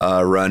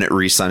run at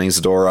re-signing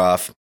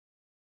Zadorov."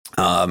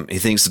 He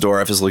thinks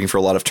Zadorov is looking for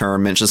a lot of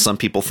term. Mentions some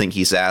people think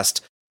he's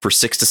asked for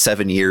 6 to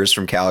 7 years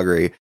from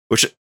Calgary.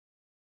 Which,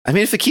 I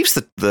mean, if it keeps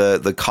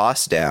the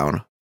cost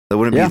down, that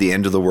wouldn't be the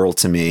end of the world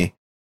to me.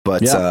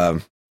 But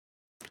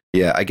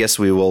I guess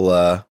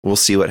we'll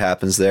see what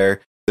happens there.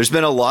 There's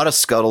been a lot of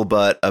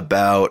scuttlebutt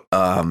about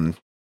the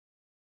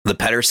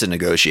Pettersson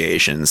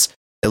negotiations.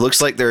 It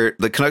looks like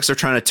the Canucks are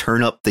trying to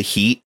turn up the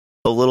heat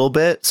a little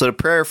bit. So to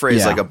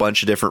paraphrase like a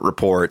bunch of different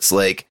reports,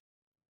 like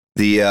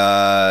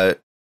Canucks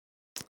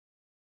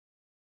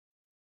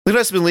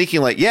have been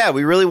leaking like, yeah,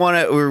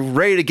 we're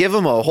ready to give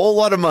him a whole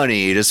lot of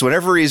money. Just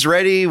whenever he's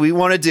ready, we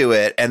want to do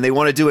it. And they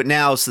want to do it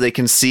now so they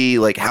can see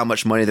like how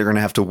much money they're going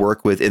to have to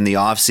work with in the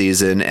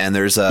offseason. And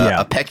there's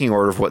a pecking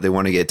order of what they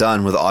want to get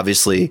done, with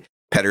obviously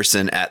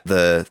Pettersson at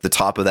the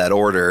top of that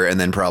order, and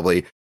then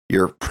probably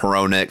your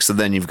Hronek. So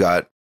then you've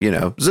got,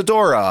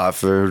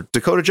 Zadorov or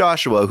Dakota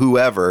Joshua,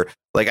 whoever.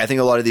 Like, I think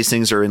a lot of these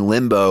things are in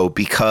limbo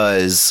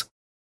because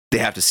they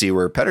have to see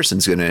where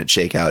Pettersson's going to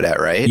shake out at,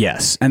 right?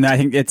 Yes. And I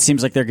think it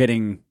seems like they're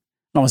getting, I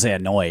don't want to say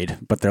annoyed,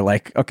 but they're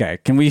like, okay,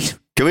 can we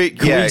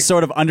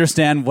sort of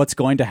understand what's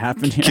going to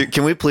happen here?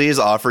 Can we please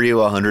offer you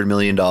 $100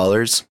 million?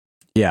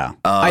 Yeah.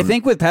 I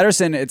think with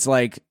Pettersson, it's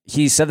like,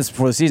 he said this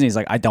before the season. He's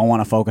like, I don't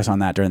want to focus on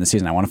that during the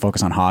season. I want to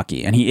focus on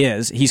hockey. And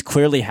he's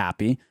clearly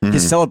happy. Mm-hmm.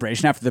 His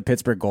celebration after the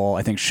Pittsburgh goal,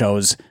 I think,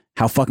 shows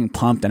how fucking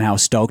pumped and how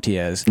stoked he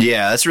is.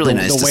 Yeah, that's really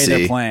nice to see. The way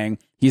they're playing.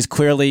 He's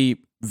clearly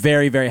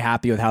very, very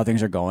happy with how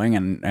things are going.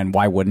 And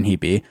why wouldn't he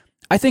be?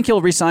 I think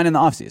he'll resign in the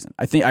offseason.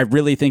 I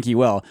really think he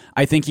will.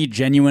 I think he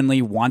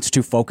genuinely wants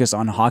to focus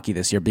on hockey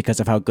this year because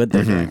of how good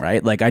they're doing,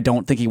 right? Like, I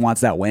don't think he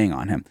wants that weighing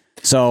on him.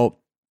 So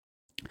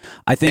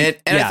I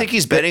think, I think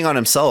he's betting on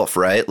himself,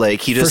 right?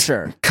 Like, he just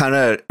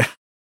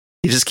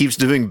he just keeps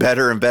doing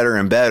better and better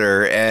and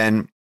better.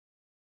 And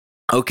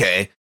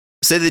okay,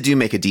 say they do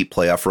make a deep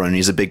playoff run, and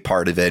he's a big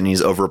part of it, and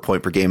he's over a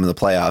point per game in the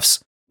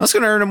playoffs. That's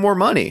going to earn him more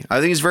money. I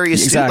think he's very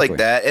astute like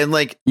that. And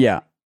like,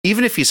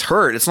 even if he's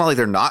hurt, it's not like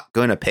they're not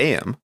going to pay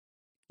him.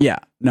 Yeah,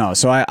 no.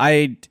 So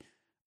I'm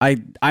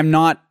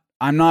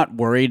not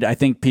worried. I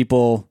think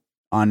people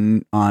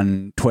on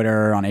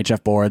Twitter, on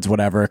HF boards,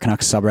 whatever,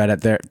 Canucks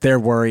subreddit, they're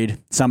worried.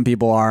 Some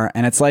people are,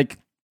 and it's like,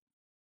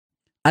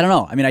 I don't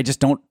know. I mean, I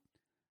don't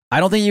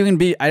think you can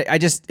be.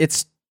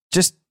 It's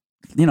just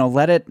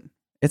let it.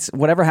 It's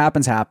whatever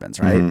happens,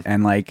 right? Mm-hmm.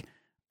 And like,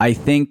 I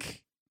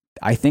think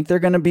they're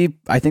gonna be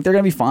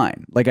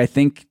fine. Like, I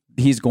think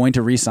he's going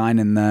to re-sign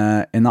in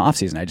the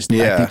offseason. I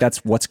think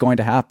that's what's going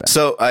to happen.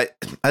 So I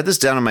had this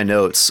down in my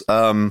notes.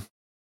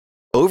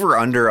 Over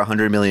under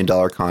 $100 million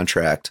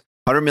contract.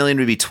 $100 million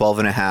would be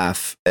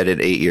 12.5 at an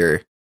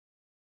 8-year,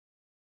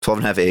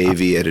 12.5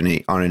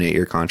 AAV on an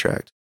 8-year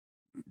contract.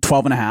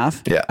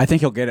 12.5? Yeah. I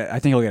think he'll get it. I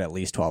think he'll get at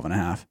least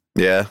 12.5.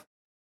 Yeah.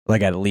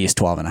 Like at least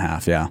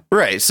 12.5. Yeah.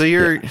 Right. So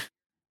you're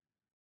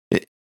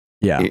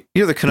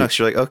the Canucks.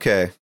 You're like,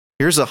 okay,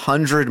 here's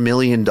 $100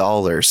 million.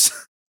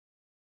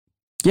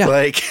 Yeah.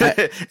 Like,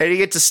 and you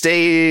get to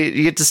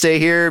stay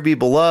here, be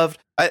beloved.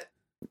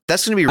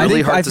 That's going to be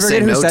really hard to say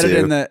no to. I forget who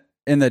said it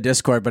in the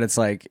Discord, but it's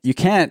like, you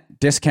can't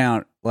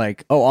discount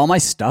like, oh, all my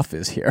stuff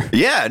is here.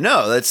 Yeah,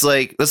 no, that's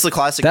the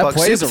classic Puck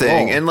Soup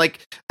thing. Role. And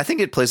like, I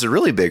think it plays a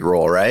really big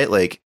role, right?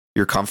 Like,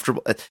 you're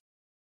comfortable. And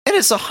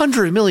it's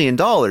 $100 million,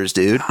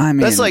 dude. I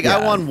mean, that's like,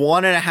 I won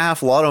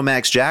 1.5 Lotto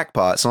Max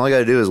jackpots. And all I got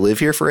to do is live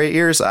here for 8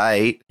 years.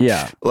 Which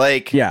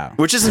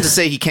isn't to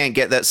say he can't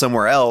get that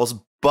somewhere else,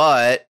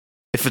 but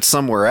if it's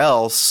somewhere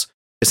else,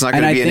 it's not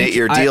going to be an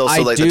 8-year deal.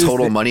 So like the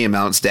total money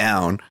amount's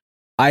down.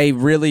 I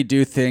really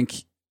do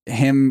think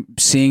him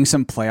seeing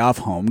some playoff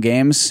home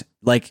games,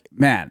 like,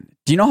 man,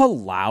 do you know how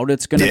loud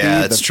it's going to be?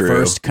 The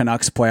first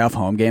Canucks playoff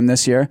home game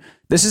this year.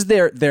 This is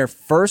their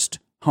first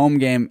home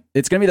game.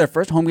 It's going to be their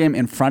first home game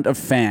in front of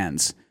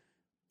fans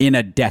in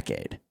a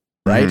decade,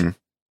 right?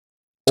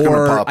 Mm-hmm.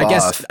 Or I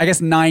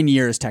guess 9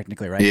 years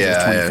technically, right?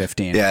 Yeah,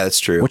 2015. Yeah, that's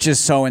true. Which is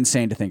so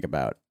insane to think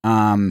about.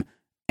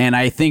 And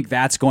I think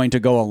that's going to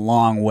go a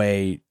long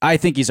way. I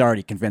think he's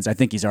already convinced. I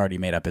think he's already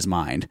made up his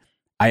mind.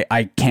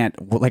 I can't,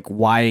 like,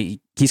 why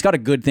he's got a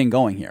good thing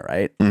going here,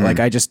 right? Mm-hmm. Like,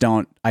 I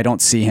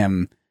don't see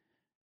him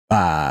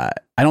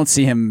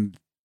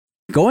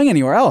going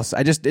anywhere else.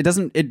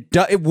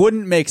 It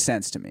wouldn't make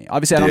sense to me.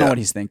 Obviously, I don't know what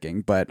he's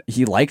thinking, but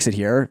he likes it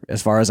here,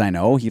 as far as I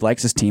know. He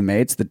likes his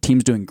teammates. The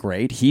team's doing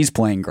great. He's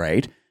playing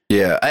great.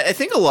 Yeah, I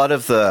think a lot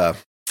of the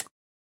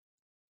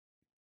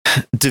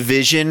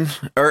division,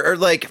 or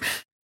like,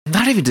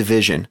 not even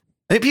division,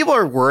 I think people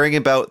are worrying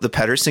about the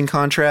Pettersson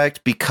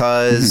contract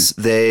because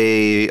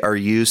they are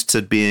used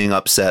to being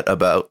upset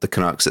about the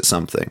Canucks at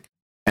something.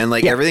 And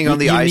like everything on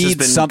the ice has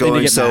been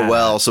going so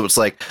well. So it's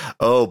like,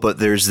 oh, but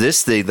there's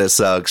this thing that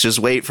sucks. Just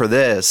wait for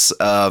this.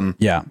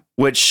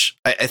 Which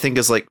I think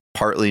is like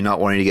partly not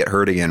wanting to get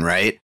hurt again,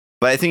 right?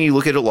 But I think you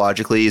look at it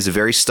logically. He's a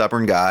very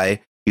stubborn guy.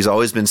 He's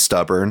always been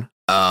stubborn.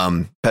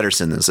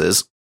 Pettersson, this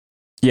is.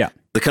 Yeah.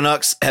 The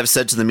Canucks have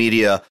said to the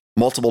media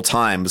multiple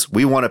times,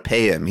 we want to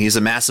pay him. He's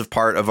a massive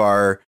part of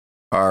our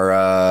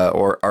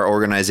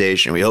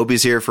organization. We hope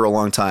he's here for a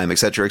long time, et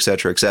cetera, et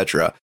cetera, et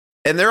cetera.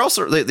 And they're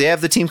also, they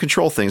have the team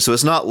control thing. So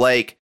it's not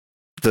like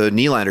the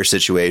Nylander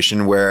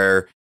situation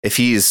where if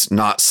he's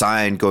not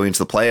signed going into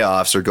the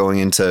playoffs or going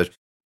into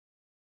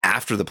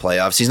after the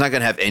playoffs, he's not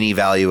going to have any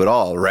value at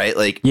all, right?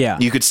 Like,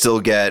 you could still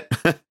get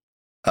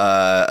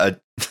a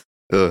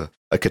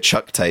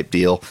Kachuk type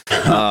deal.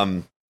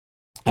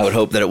 I would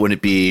hope that it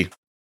wouldn't be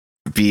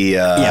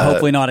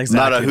hopefully not exactly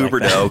not a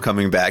Huberdeau like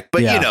coming back,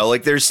 but you know,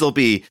 like there'd still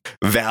be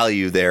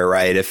value there,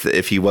 right?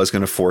 If he was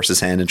going to force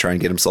his hand and try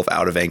and get himself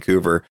out of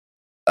Vancouver.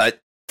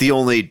 the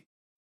only,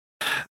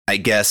 I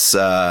guess,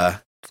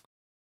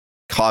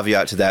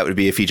 caveat to that would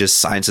be if he just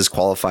signs his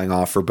qualifying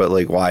offer. But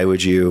like, why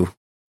would he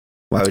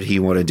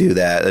want to do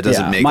that? That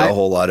doesn't make a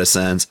whole lot of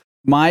sense.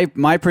 My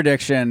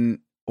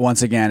prediction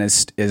once again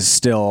is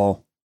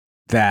still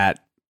that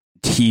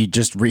he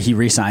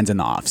re-signs in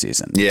the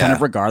offseason. Yeah. Kind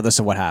of regardless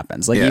of what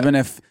happens. Like even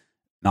if,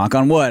 knock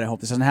on wood, I hope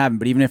this doesn't happen,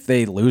 but even if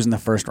they lose in the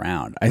first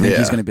round, I think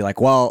he's going to be like,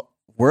 well,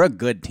 we're a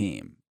good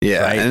team.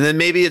 Yeah. Right? And then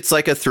maybe it's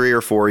like a 3 or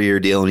 4 year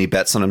deal and he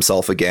bets on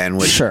himself again.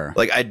 Which, sure.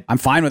 Like I'm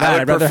fine with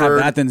that. I'd rather have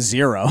that than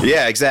 0.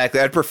 Yeah, exactly.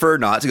 I'd prefer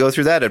not to go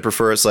through that. I'd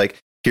prefer it's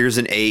like, here's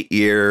an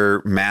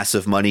 8-year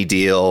massive money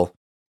deal.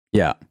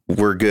 Yeah.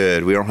 We're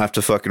good. We don't have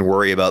to fucking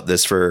worry about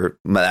this for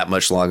that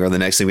much longer. The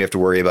next thing we have to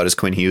worry about is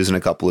Quinn Hughes in a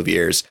couple of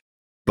years.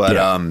 But,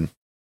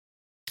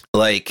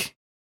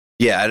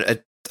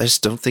 I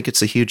just don't think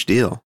it's a huge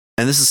deal.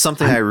 And this is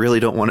something I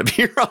really don't want to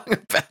be wrong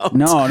about.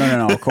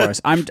 No, of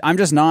course. I'm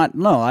just not,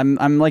 no,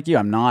 I'm like you.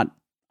 I'm not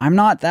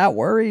that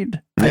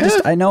worried. Yeah.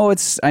 I know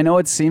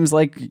it seems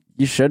like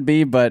you should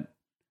be, but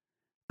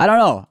I don't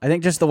know. I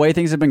think just the way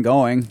things have been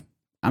going,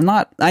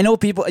 I know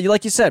people,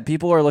 like you said,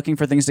 people are looking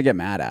for things to get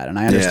mad at, and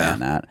I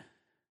understand that.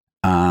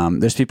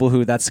 There's people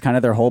who that's kind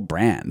of their whole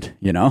brand,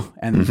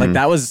 and like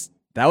that was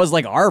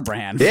like our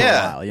brand for a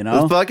while, The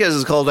podcast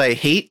is called I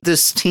Hate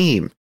This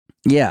Team.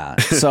 Yeah.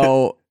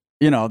 So,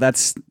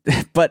 that's,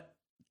 but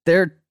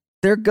they're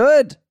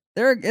good.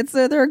 They're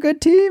a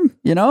good team,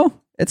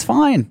 it's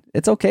fine.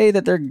 It's okay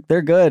that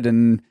they're good,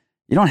 and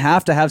you don't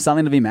have to have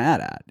something to be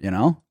mad at,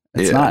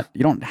 it's not,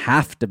 you don't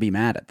have to be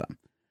mad at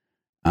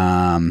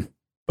them.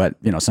 But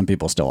some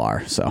people still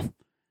are. So,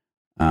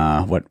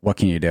 what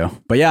can you do?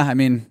 But yeah, I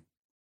mean,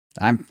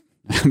 I'm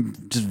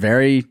just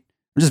very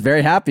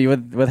happy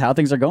with how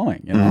things are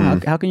going.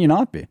 How can you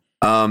not be?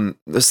 So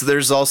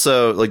there's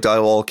also, like,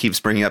 Dywall keeps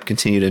bringing up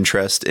continued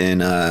interest in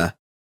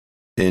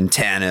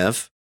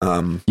Tanev.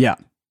 And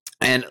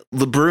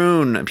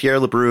Pierre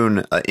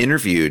LeBrun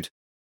interviewed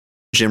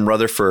Jim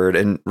Rutherford,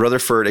 and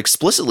Rutherford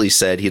explicitly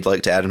said he'd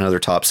like to add another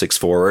top 6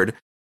 forward.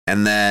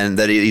 And then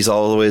that he's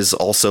always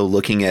also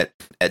looking at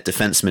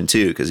defensemen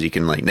too, because you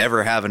can like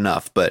never have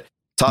enough. But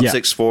top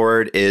 6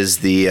 forward is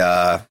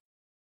the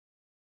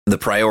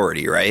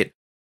priority, right?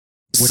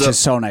 Which is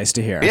so nice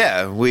to hear.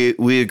 Yeah,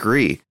 we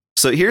agree.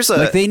 So here's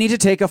they need to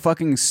take a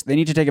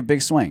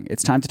big swing.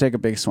 It's time to take a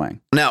big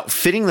swing. Now,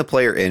 fitting the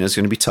player in is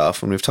going to be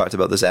tough, and we've talked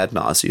about this ad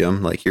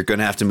nauseum. Like, you're going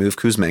to have to move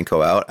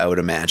Kuzmenko out, I would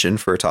imagine,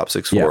 for a top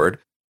 6 forward,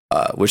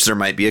 which there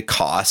might be a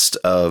cost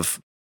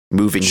of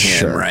moving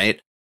him, right?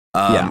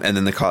 And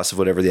then the cost of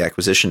whatever the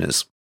acquisition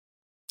is.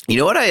 You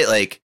know what I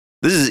like?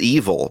 This is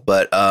evil,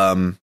 but you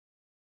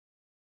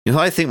know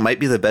what I think might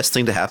be the best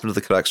thing to happen to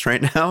the Canucks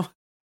right now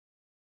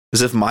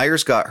is if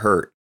Myers got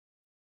hurt.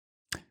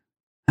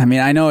 I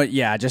mean, I know it.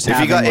 Yeah, just if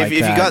you got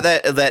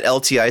that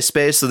LTI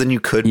space, so then you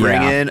could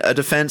bring in a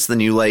defense. Then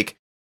you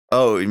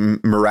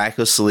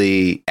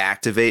miraculously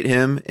activate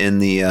him in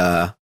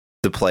the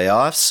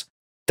playoffs.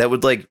 That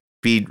would like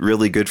be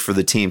really good for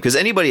the team, because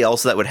anybody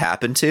else that would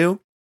happen to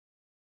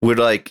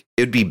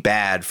it'd be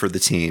bad for the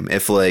team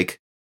if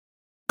like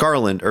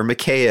Garland or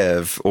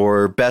Mikheyev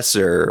or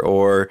Besser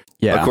or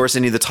of course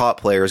any of the top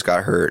players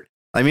got hurt.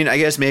 I mean, I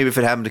guess maybe if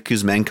it happened to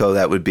Kuzmenko,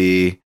 that would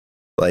be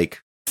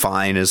like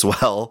fine as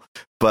well.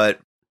 But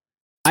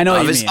I know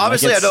what you mean.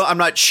 Obviously, I'm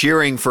not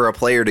cheering for a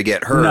player to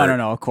get hurt.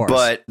 No, of course.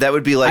 But that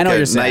would be like a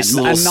nice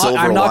little silver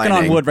lining. I'm knocking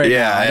on wood right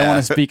now. I don't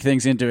want to speak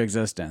things into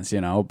existence,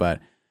 but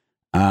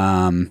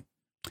I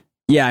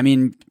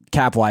mean,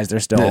 cap wise, they're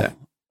still. Yeah.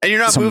 And you're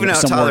not moving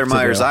out Tyler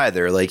Myers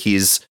either. Like,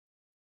 he's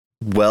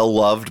well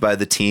loved by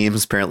the team.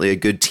 He's apparently a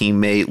good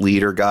teammate,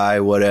 leader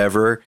guy,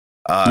 whatever.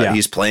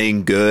 He's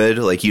playing good.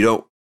 Like, I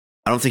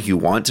don't think you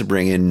want to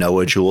bring in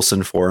Noah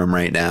Juleson for him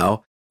right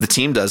now. The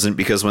team doesn't,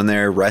 because when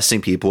they're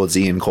resting people, it's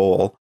Ian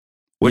Cole,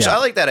 which I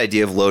like that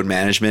idea of load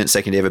management.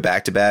 Second day of a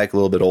back-to-back, a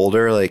little bit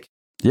older. Like,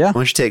 why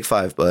don't you take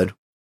 5, bud?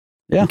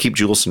 Yeah. And keep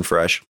Juleson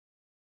fresh.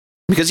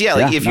 Because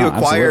if you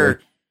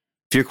acquire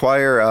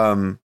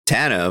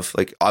Tanev,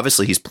 like,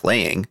 obviously he's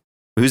playing.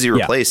 Who's he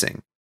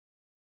replacing?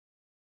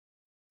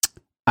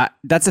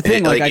 That's the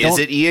thing. Is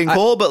it Ian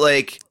Cole? But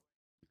like,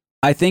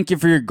 I think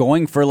if you're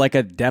going for like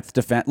a depth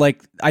defense,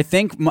 like I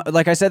think,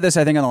 like I said this,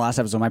 I think on the last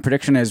episode, my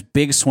prediction is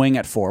big swing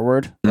at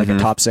forward, like a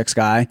top 6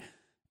 guy,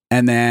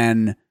 and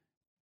then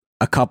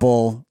a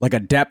couple, like a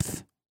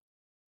depth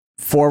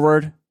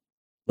forward,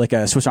 like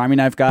a Swiss Army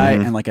knife guy,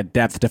 and like a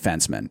depth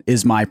defenseman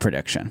is my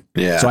prediction.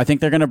 Yeah. So I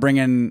think they're going to bring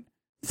in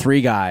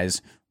 3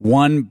 guys,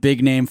 1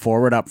 big name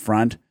forward up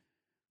front,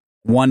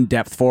 1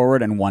 depth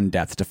forward, and 1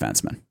 depth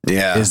defenseman.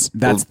 Yeah.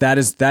 That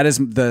is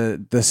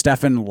the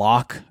Stefan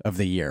lock of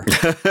the year.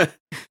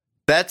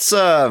 That's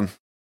a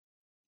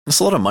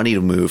lot of money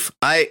to move.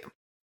 I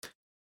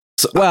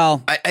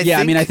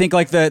think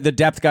like the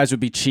depth guys would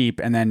be cheap,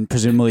 and then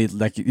presumably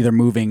like either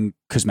moving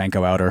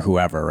Kuzmenko out or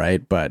whoever,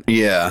 right? But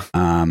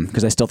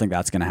because I still think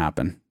that's going to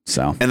happen.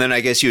 So, and then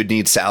I guess you would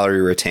need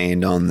salary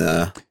retained on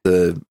the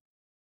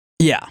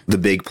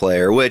big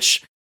player,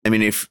 which I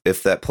mean, if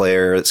that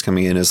player that's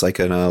coming in is like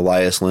an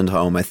Elias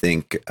Lindholm, I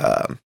think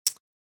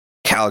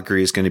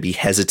Calgary is going to be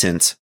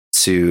hesitant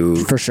to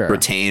For sure.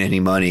 retain any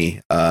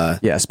money. Yeah,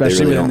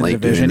 especially really within the don't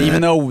like division. doing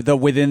Even that. though the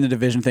within the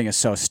division thing is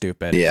so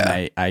stupid. Yeah.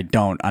 and I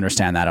don't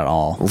understand that at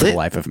all for They- the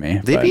life of me.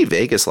 They but beat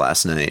Vegas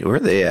last night. Where are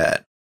they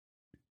at?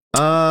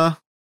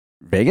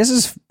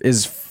 Vegas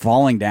is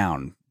falling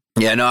down.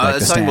 Yeah, no, Like I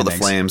was the talking about the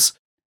standings. Flames.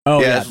 Oh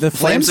Yeah, yeah, the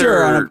Flames Flames are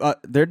are- on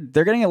they're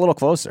getting a little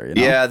closer. You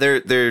know? Yeah,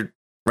 they're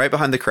right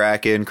behind the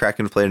Kraken.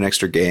 Kraken played an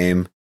extra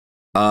game.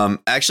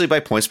 Actually, by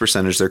points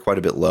percentage, they're quite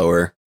a bit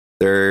lower.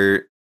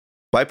 They're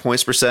by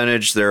points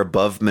percentage, they're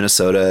above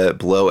Minnesota,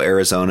 below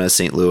Arizona,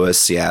 St. Louis,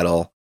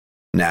 Seattle,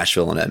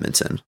 Nashville, and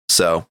Edmonton.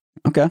 So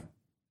Okay.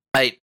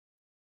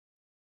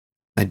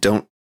 I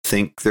don't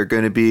think they're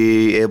going to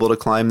be able to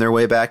climb their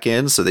way back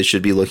in. So they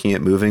should be looking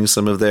at moving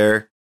some of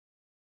their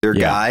Yeah.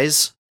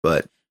 guys.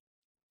 But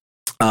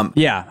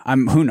Yeah,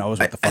 who knows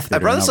what the fuck I they're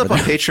brought doing this up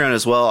over on there. Patreon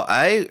as well.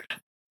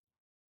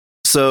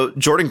 So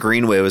Jordan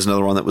Greenway was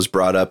another one that was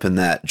brought up in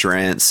that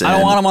Drance. I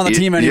don't want him on the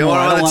team You anymore.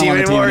 don't want him on the team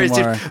anymore.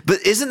 anymore.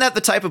 But isn't that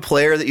the type of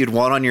player that you'd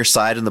want on your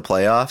side in the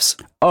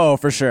playoffs? Oh,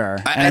 for sure.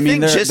 I I mean,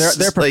 think they're just,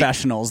 they're like-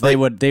 professionals. they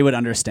would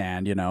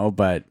understand, you know.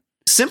 But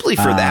Simply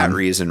for that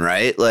reason,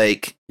 right?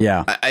 Like,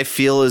 yeah, I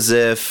feel as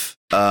if,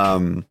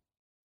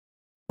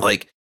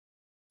 like,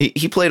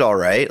 he played all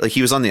right. Like,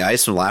 he was on the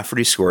ice when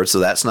Lafferty scored, so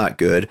that's not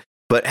good.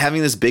 But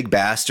having this big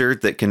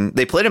bastard that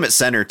they played him at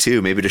center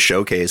too, maybe to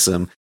showcase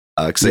him,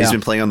 because he's Yeah.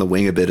 been playing on the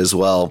wing a bit as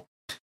well.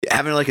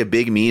 Having like a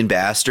big mean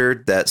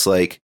bastard that's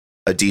like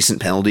a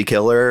decent penalty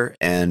killer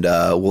and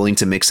willing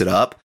to mix it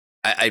up,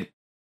 I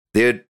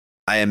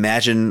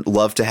imagine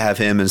love to have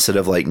him instead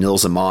of like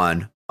Nils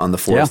Amon on the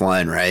fourth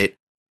line, right?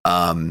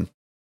 And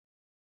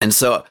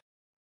so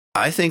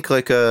I think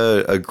like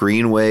a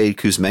Greenway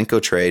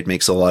Kuzmenko trade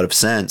makes a lot of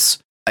sense.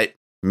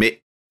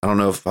 I don't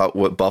know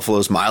what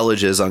Buffalo's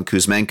mileage is on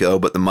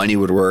Kuzmenko, but the money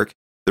would work.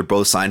 They're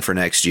both signed for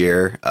next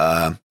year.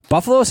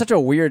 Buffalo is such a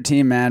weird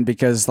team, man,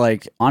 because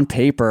like on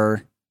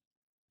paper,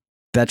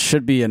 that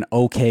should be an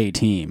okay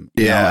team.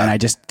 you know?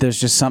 And there's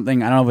just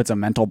something, I don't know if it's a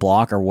mental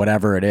block or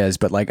whatever it is,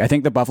 but like I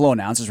think the Buffalo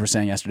announcers were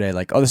saying yesterday,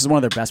 like, oh, this is one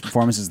of their best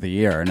performances of the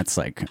year. And it's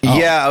like, oh,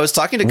 Yeah, I was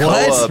talking to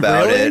What? Koa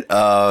about Really?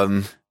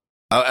 it.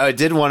 I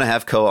did want to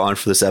have Koa on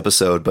for this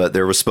episode, but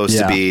there was supposed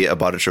to be a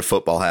bunch of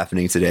football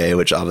happening today,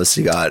 which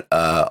obviously got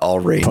all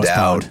rained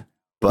Postponed. out.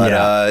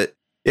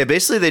 But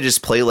basically they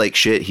just play like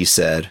shit, he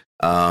said.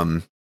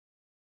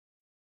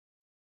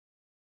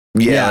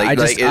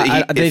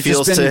 It they've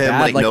feels just to been him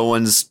bad, like no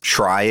one's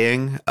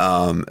trying.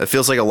 It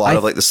feels like a lot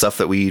of like the stuff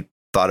that we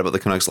thought about the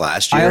Canucks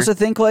last year. I also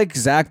think like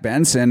Zach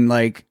Benson,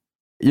 like,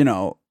 you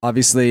know,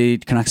 obviously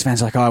Canucks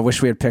fans are like, oh, I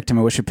wish we had picked him.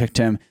 I wish we picked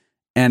him.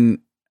 And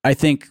I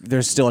think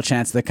there's still a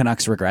chance the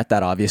Canucks regret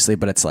that, obviously,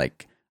 but it's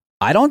like,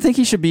 I don't think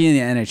he should be in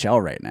the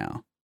NHL right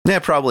now. Yeah,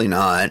 probably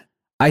not.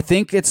 I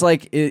think it's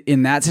like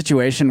in that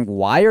situation,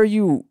 why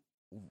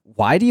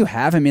do you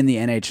have him in the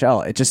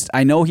NHL?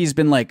 I know he's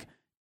been like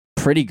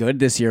pretty good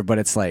this year, but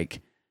it's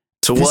like,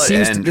 To this what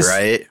seems end, this-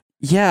 right?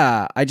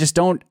 yeah, I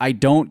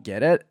don't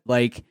get it.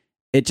 Like,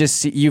 it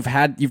just, you've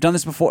done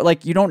this before.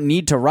 Like, you don't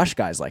need to rush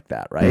guys like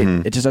that, right?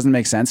 Mhm. It just doesn't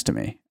make sense to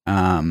me.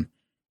 But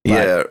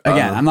Yeah.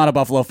 again, I'm not a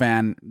Buffalo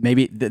fan.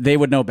 Maybe they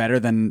would know better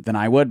than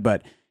I would,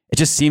 but it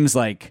just seems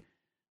like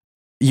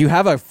you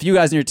have a few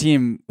guys in your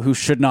team who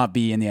should not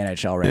be in the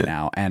NHL right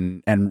now,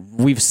 and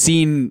we've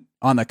seen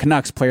on the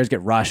Canucks players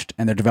get rushed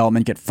and their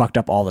development get fucked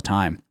up all the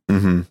time,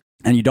 Mhm.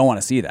 and you don't want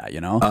to see that, you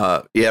know?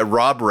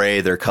 Rob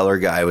Ray, their color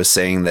guy, was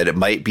saying that it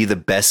might be the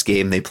best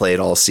game they played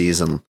all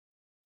season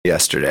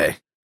yesterday.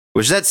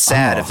 Which that's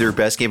sad if their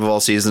best game of all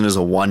season is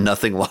a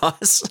 1-0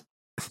 loss.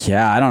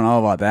 Yeah, I don't know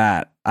about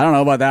that.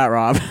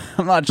 Rob.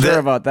 I'm not sure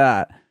about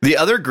that. The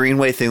other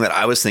Greenway thing that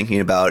I was thinking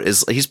about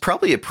is he's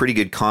probably a pretty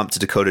good comp to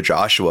Dakota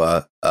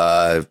Joshua.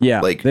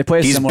 Like they play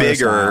a he's similar bigger,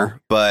 style.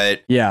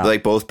 but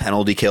like both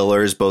penalty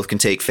killers, both can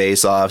take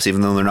face-offs,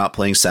 even though they're not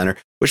playing center.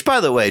 Which, by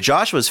the way,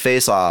 Joshua's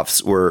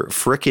face-offs were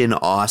freaking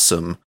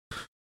awesome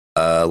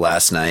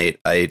last night.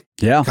 I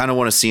kind of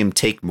want to see him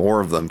take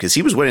more of them because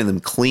he was winning them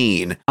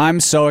clean. I'm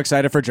so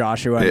excited for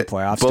Joshua in the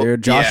playoffs,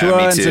 dude. Yeah, Joshua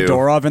me and too.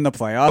 Zadorov in the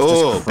playoffs,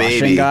 just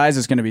crushing baby. guys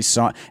is going to be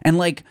so. And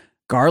like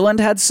Garland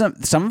had some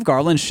of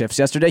Garland's shifts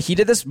yesterday. He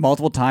did this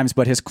multiple times,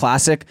 but his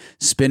classic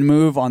spin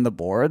move on the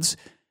boards,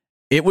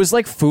 it was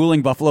like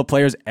fooling Buffalo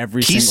players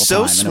every single time. He's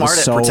so And it smart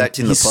was at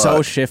protecting the puck. He's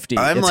so shifty.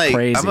 It's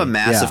crazy. I'm a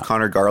massive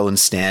Connor Garland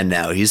stan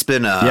now. He's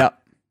been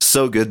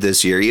so good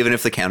this year, even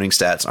if the counting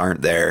stats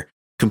aren't there.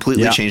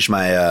 Completely changed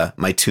my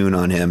my tune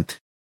on him.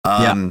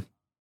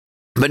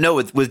 But no,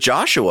 with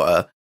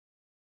Joshua,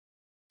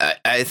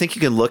 I think you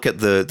can look at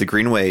the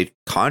Greenway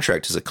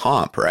contract as a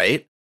comp,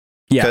 right?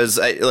 Yeah. Because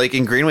like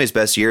in Greenway's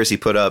best years, he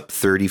put up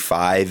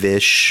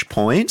 35-ish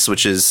points,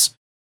 which is,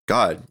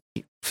 God,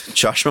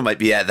 Joshua might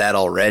be at that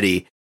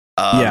already.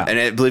 And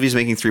I believe he's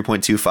making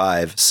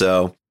 3.25.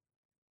 So,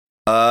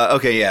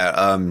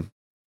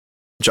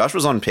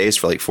 Joshua's on pace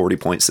for like 40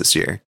 points this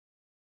year.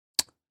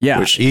 Yeah,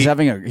 Which he's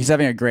having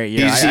a great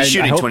year. He's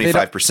shooting I hope they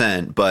don't-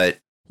 25%, but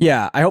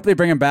Yeah, I hope they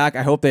bring him back.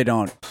 I hope they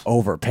don't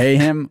overpay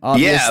him.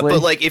 Obviously. Yeah,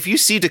 but like if you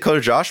see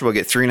Dakota Joshua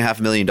get $3.5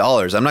 million,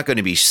 I'm not going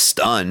to be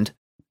stunned.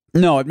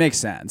 No, it makes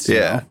sense.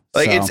 Yeah,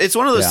 like So, it's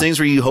one of those things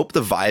where you hope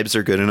the vibes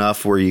are good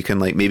enough where you can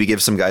like maybe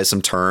give some guys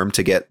some term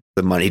to get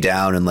the money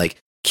down and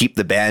like keep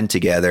the band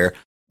together.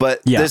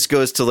 But this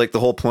goes to like the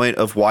whole point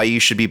of why you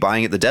should be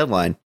buying at the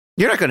deadline.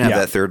 You're not going to have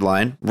that third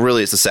line.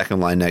 Really, it's the second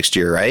line next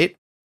year, right?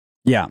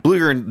 Yeah.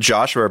 Blueger and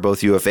Joshua are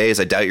both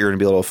UFAs. I doubt you're going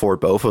to be able to afford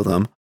both of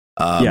them.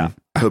 I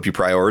hope you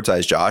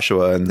prioritize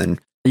Joshua and then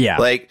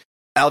like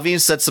Alvin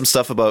said some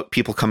stuff about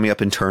people coming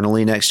up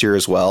internally next year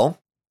as well.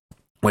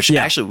 Which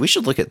actually we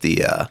should look at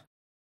the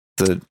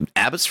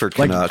Abbotsford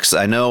Canucks.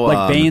 I know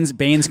like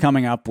Baines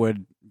coming up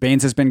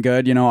Baines has been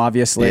good,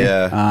 obviously.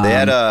 Yeah. They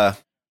had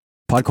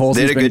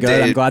Podkolzin's been good.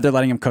 Day. I'm glad they're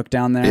letting him cook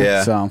down there.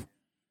 Yeah.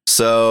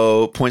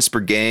 So points per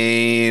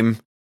game.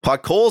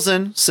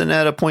 Podkolzin sitting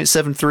at a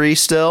 0.73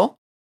 still.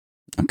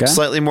 Okay.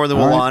 Slightly more than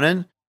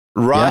Wolanin.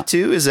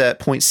 Ratu is at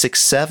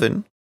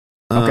 0.67.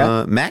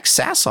 Max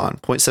Sasson,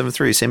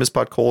 0.73, same as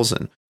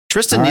Podkolzin.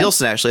 Tristan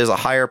Nielsen actually has a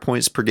higher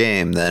points per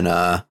game than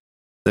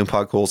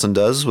Podkolzin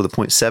does with a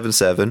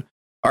 0.77.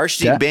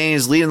 Archie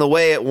Baines leading the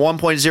way at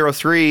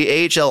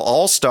 1.03, AHL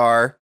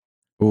All-Star.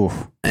 Ooh.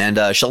 And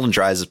Sheldon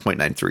Dries is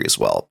 0.93 as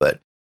well, but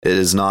it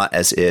is not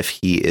as if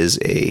he is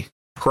a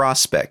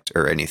prospect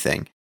or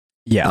anything.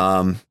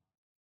 Yeah.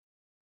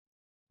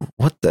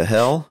 What the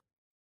hell?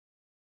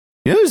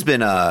 Who's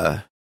been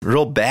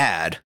real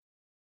bad?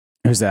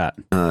 Who's that?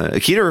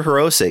 Akita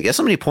Hirose. Guess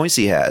how many points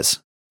he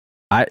has?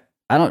 I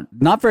don't.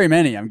 Not very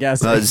many. I'm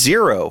guessing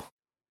 0.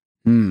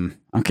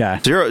 Okay.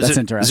 That's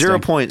interesting. 0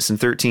 points in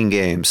 13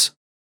 games.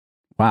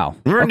 Wow.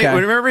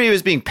 Remember he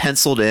was being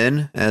penciled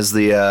in as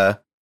the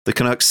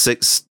Canucks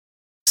sixth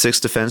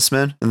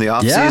defenseman in the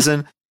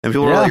offseason, and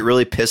people were like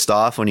really pissed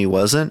off when he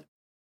wasn't.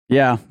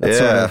 Yeah, that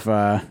sort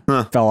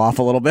of fell off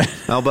a little bit.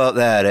 How about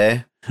that,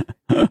 eh?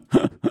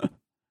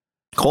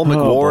 Cole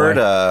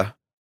McWard,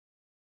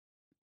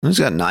 he's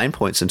got 9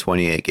 points in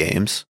 28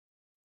 games.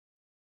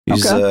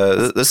 He's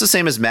that's the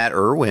same as Matt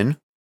Irwin.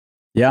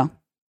 Yeah.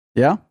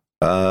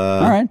 All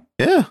right.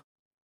 Yeah.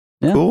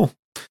 Cool.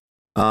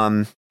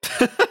 Damn,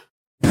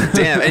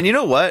 and you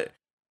know what?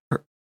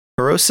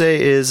 Hirose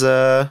is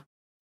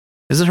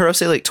isn't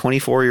Hirose like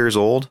 24 years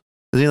old?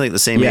 Isn't he like the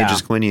same age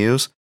as Quinn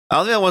Hughes? I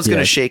don't think that one's going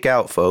to shake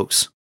out,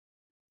 folks.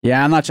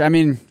 Yeah, I'm not sure. I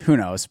mean, who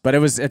knows? But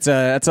it's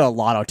a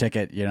lotto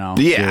ticket, Yeah,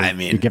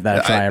 you give that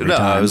a try every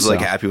time. I was like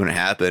happy when it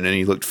happened, and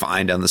he looked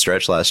fine down the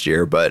stretch last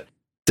year. But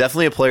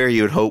definitely a player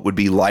you would hope would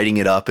be lighting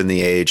it up in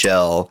the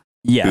AHL.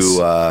 Yes,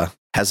 who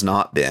has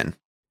not been.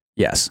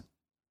 Yes,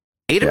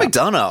 Aidan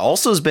McDonough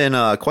also has been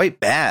quite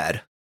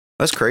bad.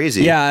 That's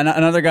crazy. Yeah, and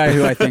another guy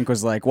who I think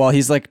was like, well,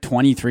 he's like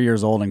 23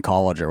 years old in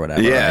college or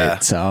whatever. Yeah,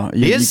 right? So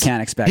you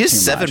can't expect. He has too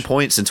 7 much.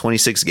 points in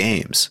 26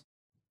 games.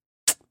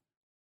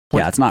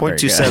 Yeah, it's not very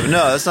good. 0.27.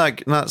 No,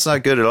 that's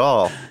not good at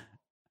all.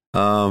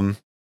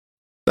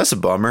 That's a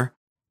bummer.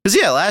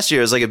 Because last year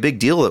it was like a big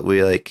deal that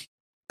we like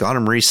got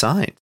him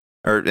re-signed,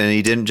 and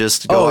he didn't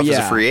just go off as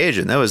a free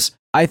agent.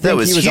 I think he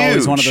was huge.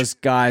 always one of those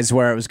guys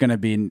where it was going to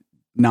be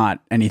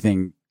not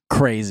anything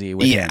crazy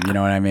with him. You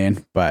know what I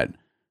mean? But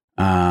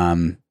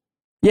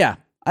yeah.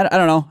 I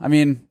don't know. I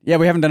mean, we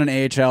haven't done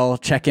an AHL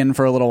check-in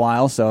for a little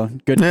while, so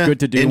good to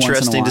do.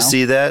 Interesting to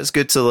see that. It's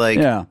good to like.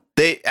 Yeah.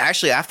 They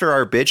actually, after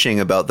our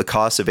bitching about the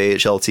cost of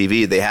AHL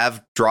TV, they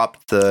have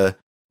dropped the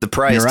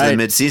price to the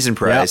mid-season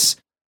price.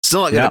 Yep.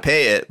 Still not going to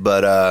pay it,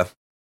 but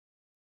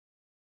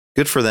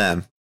good for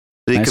them.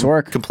 Nice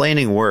work.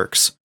 Complaining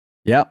works.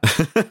 Yep.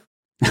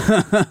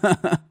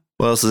 What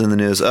else is in the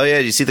news? Oh yeah,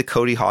 did you see the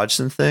Cody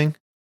Hodgson thing?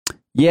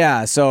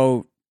 Yeah.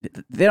 So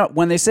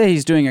when they say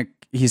he's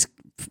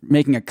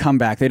making a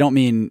comeback, they don't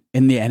mean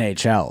in the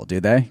NHL,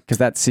 do they? Because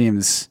that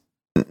seems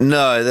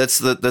no. That's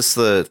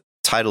the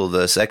title of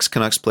this.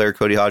 Ex-Canucks player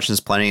Cody Hodgson is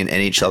planning an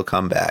NHL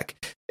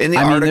comeback. In the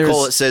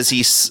article, it says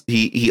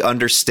he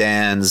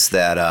understands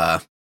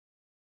that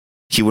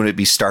he wouldn't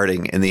be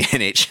starting in the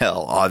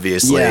NHL,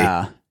 obviously.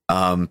 Yeah.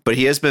 But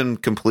he has been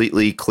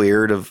completely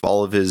cleared of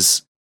all of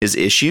his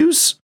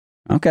issues.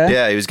 Okay.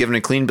 Yeah, he was given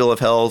a clean bill of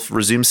health,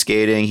 resumed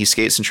skating. He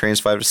skates and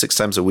trains 5 to 6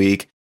 times a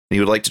week, and he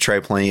would like to try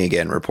playing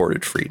again,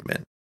 reported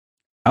Friedman.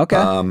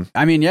 Okay.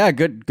 I mean, yeah,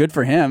 good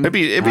for him. It'd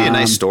be a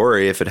nice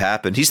story if it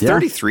happened. He's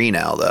 33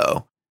 now,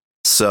 though.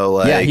 So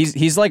like,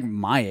 he's like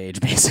my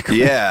age, basically.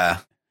 Yeah.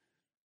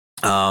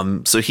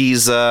 So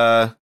he's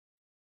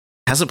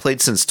hasn't played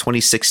since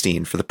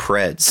 2016 for the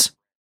Preds.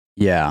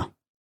 Yeah.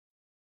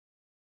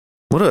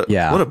 What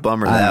a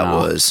bummer that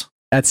was.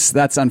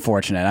 That's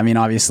unfortunate. I mean,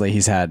 obviously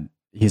he's had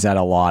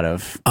a lot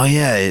of. Oh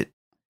yeah,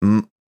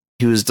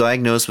 he was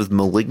diagnosed with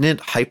malignant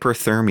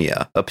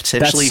hyperthermia, a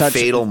potentially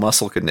fatal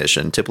muscle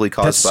condition typically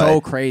caused by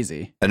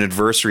crazy an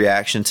adverse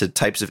reaction to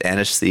types of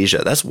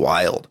anesthesia. That's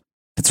wild.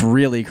 It's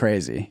really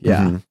crazy.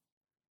 Yeah. Mm-hmm.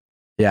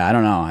 Yeah, I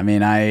don't know. I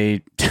mean,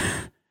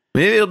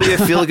 maybe it'll be a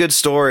feel good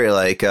story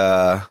like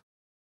the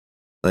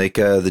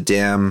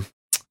damn,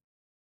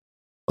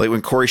 like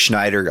when Corey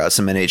Schneider got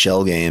some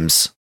NHL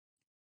games.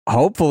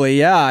 Hopefully,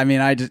 yeah. I mean,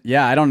 I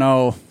don't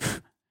know.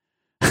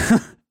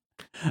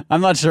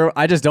 I'm not sure.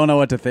 I just don't know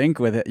what to think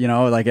with it.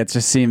 Like it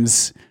just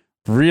seems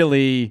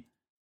really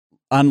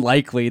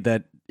unlikely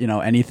that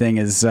anything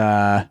is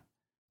going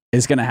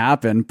to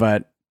happen.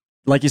 But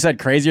like you said,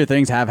 crazier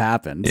things have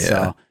happened.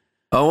 Yeah.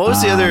 So, what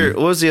was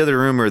the other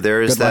rumor?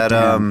 There is that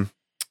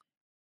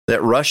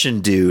that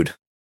Russian dude.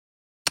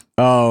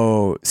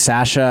 Oh,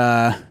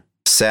 Sasha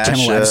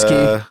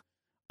Chmelevsky.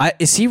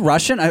 Is he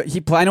Russian? I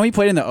know he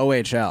played in the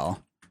OHL.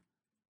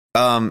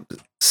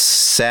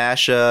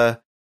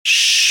 Sasha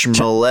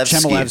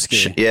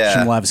Chmelevsky.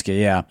 Chmelevsky,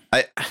 yeah.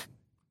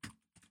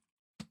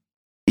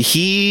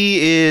 He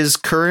is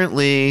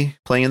currently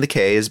playing in the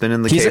K. Has been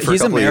in the K for a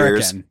couple of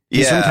years.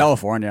 He's from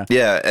California.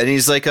 Yeah, and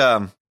he's like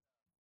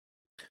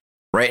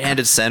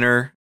right-handed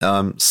center,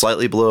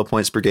 slightly below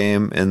points per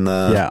game in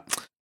the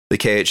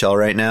KHL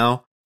right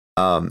now.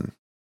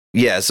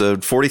 So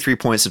 43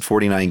 points in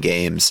 49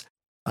 games.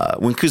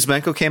 When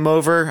Kuzmenko came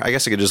over, I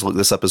guess I could just look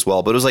this up as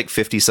well, but it was like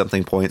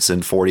 50-something points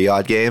in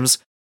 40-odd games.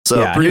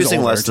 So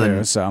producing less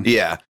than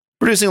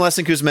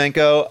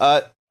Kuzmenko.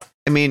 I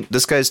mean,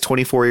 this guy's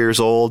 24 years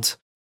old.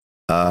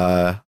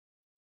 In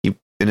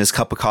his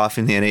cup of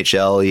coffee in the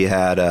NHL, he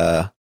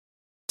had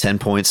 10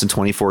 points in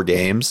 24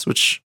 games,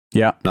 which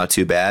not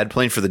too bad.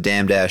 Playing for the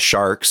damned ass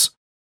Sharks.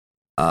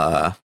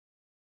 Not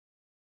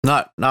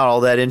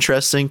all that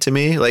interesting to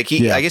me. Like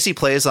I guess he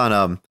plays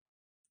on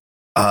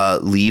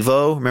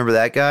Levo. Remember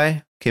that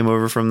guy? Came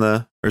over from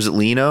or is it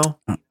Lino?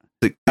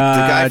 The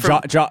guy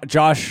from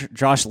Josh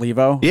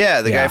Levo.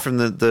 Yeah, the guy from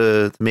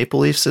the Maple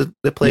Leafs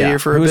that played here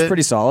for a bit. Who's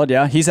pretty solid.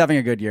 Yeah, he's having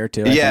a good year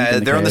too.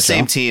 They're on the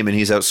same team, and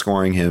he's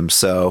outscoring him.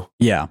 So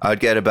I'd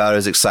get about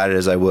as excited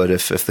as I would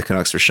if the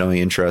Canucks were showing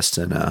interest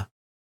in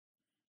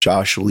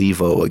Josh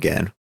Levo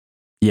again.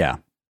 Yeah.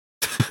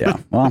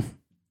 Well,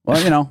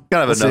 kind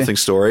of a nothing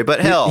story, but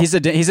hell, he's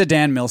a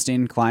Dan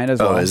Milstein client as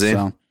well. Oh, is he?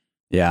 So,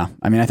 yeah,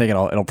 I mean, I think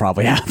it'll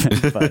probably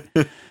happen. But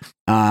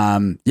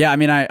I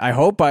mean, I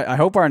hope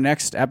our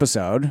next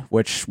episode,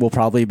 which will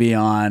probably be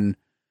on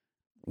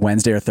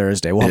Wednesday or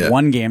Thursday, we'll have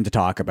one game to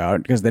talk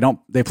about because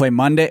they play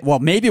Monday. Well,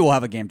 maybe we'll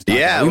have a game to talk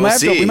about. We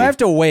might have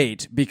to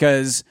wait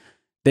because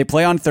they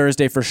play on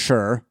Thursday for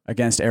sure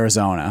against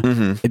Arizona.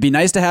 Mm-hmm. It'd be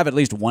nice to have at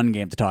least one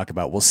game to talk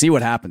about. We'll see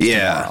what happens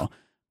tomorrow.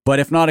 But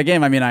if not a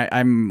game, I mean,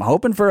 I'm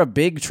hoping for a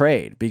big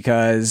trade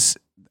because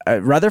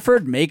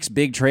Rutherford makes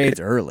big trades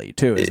early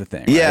too, is the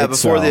thing. Yeah, right?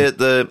 before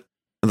the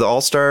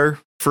All-Star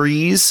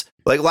freeze.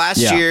 Like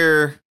last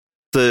year,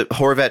 the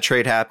Horvat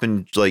trade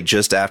happened like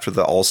just after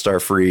the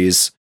All-Star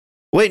freeze.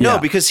 Wait, no,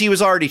 because he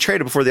was already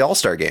traded before the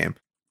All-Star game.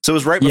 So it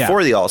was right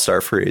before the All-Star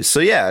freeze. So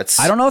I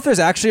don't know if there's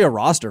actually a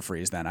roster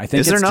freeze then. I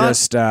think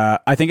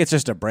I think it's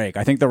just a break.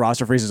 I think the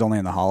roster freeze is only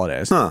in the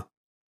holidays. Huh.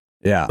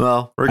 Yeah.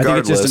 Well, regardless. I think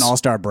it's just an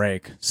All-Star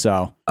break.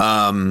 So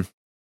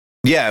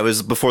it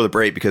was before the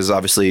break because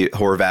obviously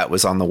Horvat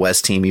was on the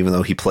West team, even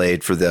though he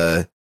played for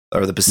the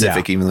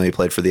Pacific, even though he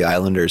played for the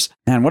Islanders.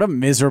 Man, what a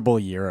miserable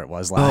year it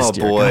was last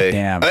year. Oh boy! God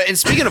damn. And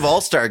speaking of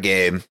All-Star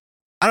game,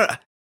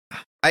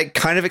 I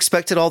kind of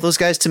expected all those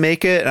guys to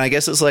make it, and I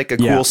guess it's like a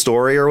cool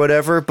story or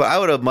whatever. But I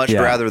would have much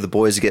rather the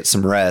boys get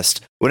some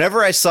rest.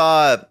 Whenever I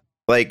saw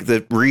like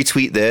the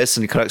retweet this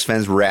and Canucks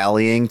fans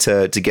rallying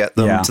to get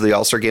them to the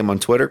All-Star game on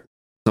Twitter,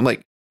 I'm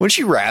like, wouldn't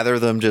you rather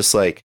them just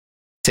like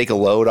take a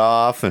load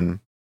off?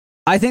 And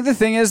I think the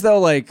thing is though,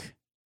 like,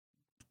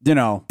 they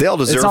all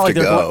deserve to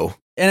go.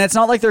 And it's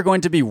not like they're going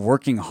to be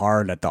working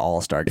hard at the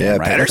All-Star game,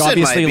 right? Pettersson like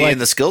obviously might be in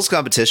the skills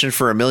competition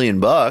for $1 million.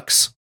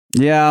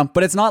 Yeah,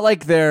 but it's not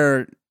like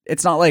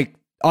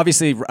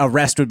obviously a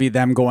rest would be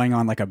them going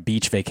on like a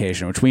beach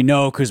vacation, which we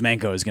know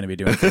Kuzmenko is going to be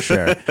doing for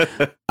sure.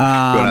 Going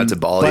out to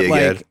Bali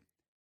again. Like,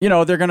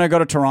 they're going to go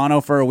to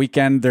Toronto for a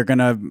weekend. They're going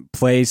to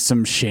play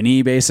some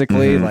shinny,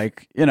 basically. Mm-hmm.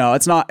 Like,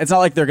 it's not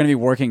like they're going to be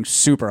working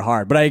super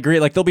hard. But I agree,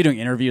 like they'll be doing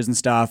interviews and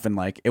stuff, and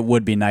like it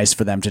would be nice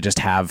for them to just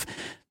have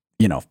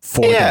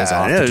 4 days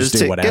off to just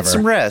do whatever. Get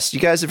some rest. You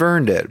guys have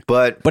earned it.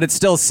 But it's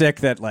still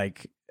sick that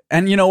like,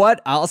 and you know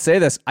what? I'll say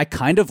this. I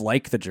kind of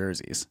like the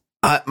jerseys.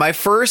 My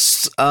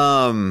first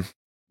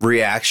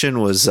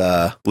reaction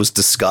was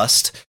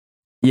disgust.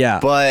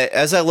 Yeah. But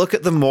as I look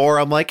at them more,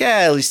 I'm like,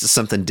 at least it's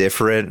something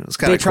different. It's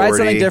kind of tried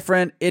something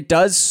different. It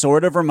does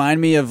sort of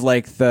remind me of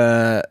like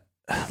the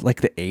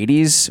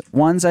 80s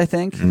ones, I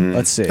think. Mm-hmm.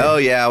 Let's see. Oh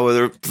yeah,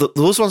 well,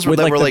 those ones were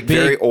like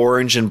very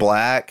orange and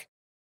black.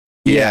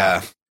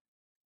 Yeah.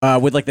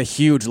 With like the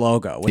huge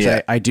logo, which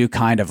I do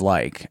kind of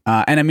like.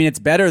 And I mean, it's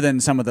better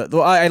than some of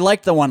I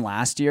liked the one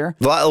last year.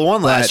 The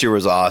one last year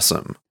was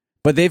awesome.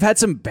 But they've had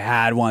some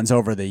bad ones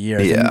over the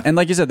years. Yeah. And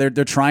like you said,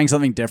 they're trying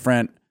something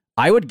different.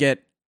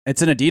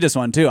 It's an Adidas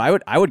one too.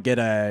 I would get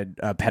a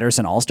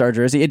Pettersson All-Star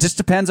jersey. It just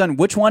depends on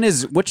which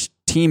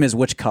team is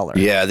which color.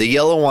 Yeah, the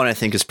yellow one I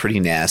think is pretty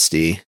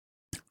nasty.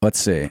 Let's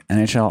see.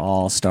 NHL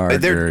All-Star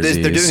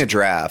jerseys. They're doing a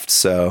draft,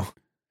 so.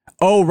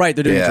 Oh, right.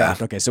 They're doing a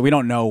draft. Okay, so we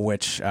don't know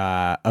which.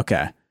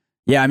 Okay.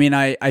 Yeah, I mean,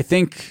 I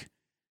think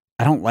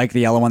I don't like the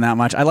yellow one that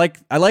much. I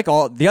like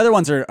all the other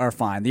ones are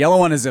fine. The yellow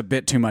one is a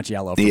bit too much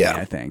yellow for me,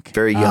 I think.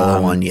 Very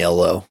yellow on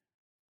yellow.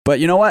 But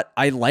you know what?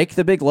 I like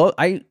the big logo.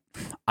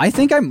 I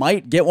think I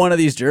might get one of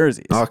these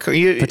jerseys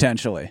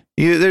potentially.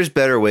 There's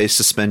better ways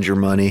to spend your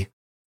money.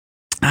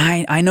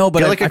 I know, but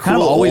get like I a kind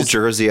cool of always old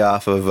jersey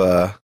off of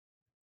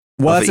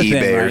well, that's the eBay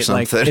thing, right? or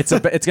something.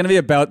 Like, it's going to be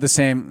about the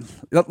same.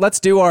 Let's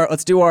do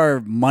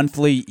our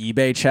monthly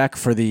eBay check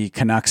for the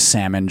Canucks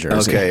salmon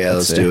jersey. Okay, yeah,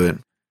 let's do it.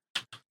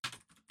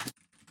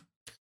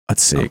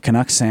 Let's see,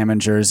 Canucks salmon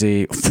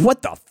jersey.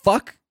 What the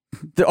fuck?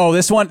 Oh,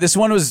 this one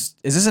was.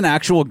 Is this an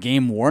actual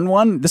game worn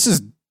one? This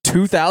is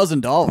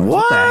 $2,000.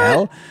 What the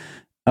hell?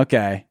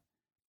 Okay,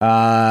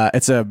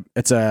 it's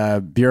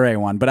a Bure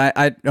one, but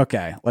I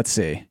okay. Let's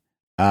see.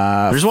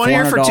 There's one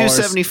here for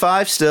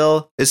 $275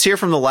 still. It's here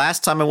from the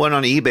last time I went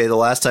on eBay. The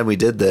last time we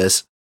did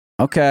this.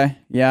 Okay,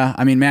 yeah.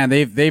 I mean, man,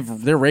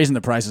 they're raising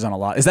the prices on a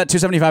lot. Is that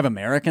 $275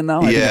 American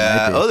though?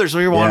 Yeah. Oh, there's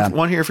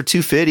one here for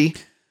 $250.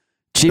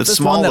 Cheapest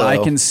small, one that though. I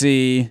can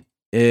see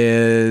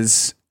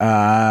is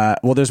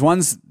well,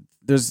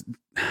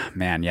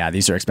 man, yeah,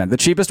 these are expensive. The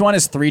cheapest one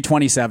is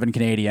 $327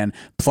 Canadian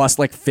plus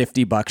like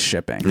 $50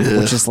 shipping,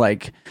 which is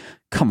like,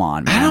 come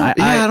on, man.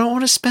 I don't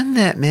want to spend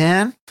that,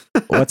 man.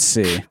 Let's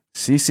see.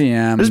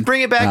 CCM. Just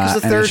bring it back as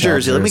the third NHL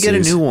jersey. Let me get a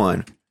new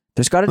one.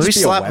 There's got to Let me just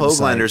be slap a website.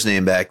 Hoaglander's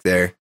name back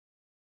there.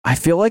 I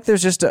feel like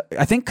there's just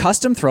I think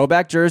custom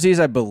throwback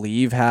jerseys, I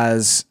believe,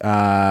 has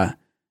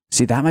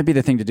see, that might be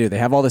the thing to do. They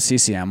have all the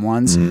CCM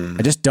ones.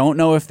 I just don't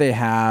know if they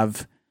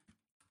have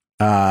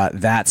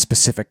that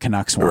specific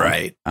Canucks one.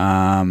 Right.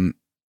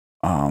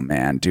 Oh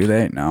man, do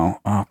they?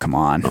 No. Oh, come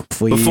on.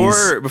 Please.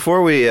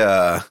 Before we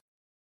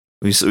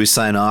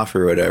sign off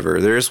or whatever,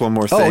 there's one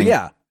more thing. Oh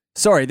yeah.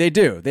 Sorry, they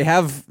do. They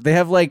have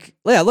like,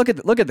 yeah, look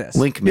at this.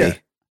 Link me. Here.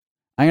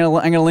 I'm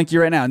gonna link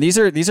you right now. And these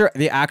are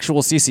the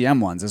actual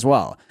CCM ones as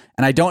well.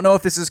 And I don't know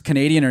if this is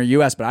Canadian or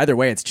US, but either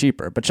way it's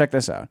cheaper. But check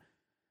this out.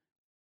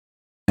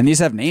 And these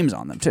have names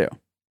on them too.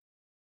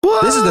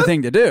 What? This is the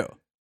thing to do.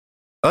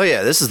 Oh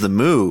yeah, this is the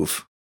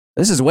move.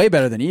 This is way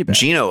better than eBay.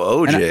 Gino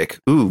Ojic.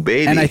 Ooh,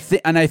 baby.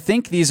 And I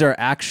think these are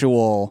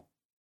actual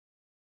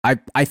I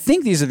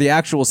think these are the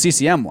actual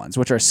CCM ones,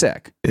 which are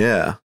sick.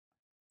 Yeah.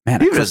 Man,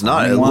 even if it's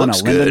not, it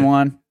looks good.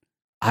 One.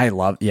 I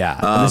love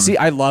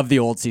I love the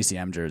old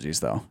CCM jerseys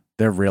though.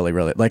 They're really,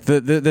 really like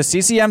the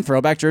CCM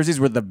throwback jerseys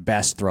were the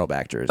best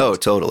throwback jerseys. Oh,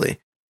 totally.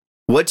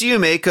 What do you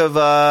make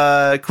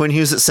of Quinn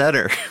Hughes at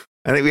center?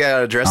 I think we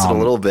gotta address it a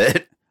little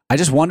bit. I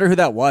just wonder who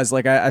that was.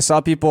 Like I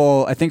saw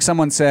people. I think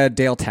someone said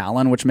Dale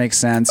Talon, which makes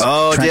sense.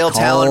 Oh, Trent Dale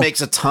Talon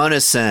makes a ton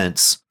of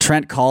sense.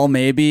 Trent Cull,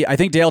 maybe. I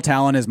think Dale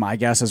Talon is my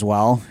guess as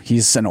well.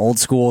 He's an old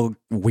school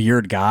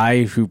weird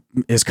guy who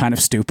is kind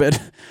of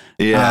stupid.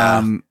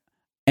 Yeah.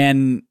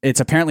 And it's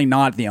apparently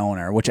not the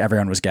owner, which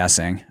everyone was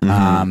guessing.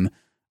 Well,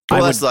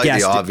 that's like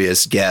the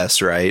obvious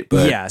guess, right?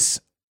 But yes,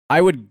 I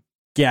would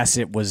guess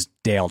it was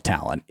Dale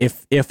Talon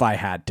if I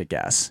had to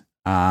guess.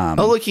 Oh,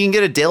 look, you can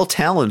get a Dale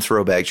Talon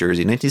throwback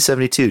jersey,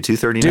 1972,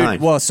 $239.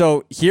 Dude, well,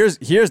 so here's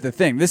the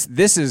thing. This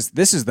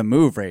is the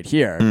move right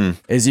here.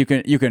 Is you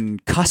can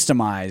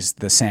customize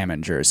the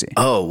salmon jersey.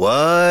 Oh,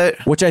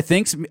 what? Which I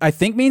think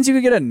means you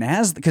could get a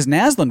because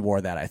Naslund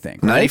wore that, I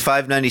think. Right?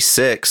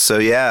 95-96. So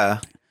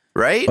yeah,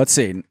 right? Let's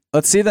see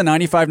the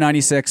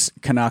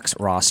 95-96 Canucks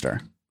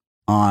roster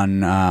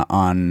on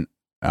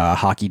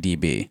Hockey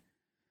DB.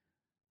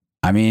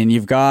 I mean,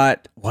 you've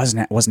got was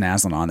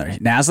Naslund on there?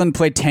 Naslund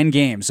played 10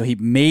 games, so he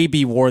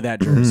maybe wore that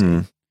jersey.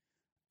 You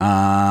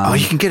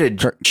can get a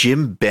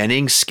Jim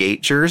Benning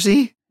skate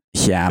jersey.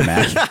 Yeah,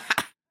 man.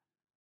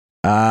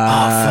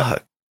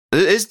 Fuck!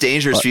 It's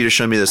dangerous for you to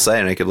show me the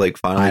site, and I could like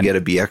finally get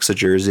a BXA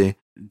jersey.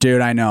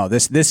 Dude, I know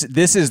this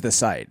is the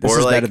site. This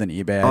is better than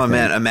eBay. Oh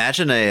man,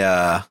 imagine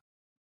a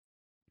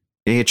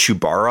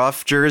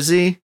Chubarov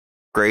jersey,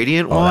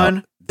 gradient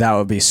one. That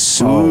would be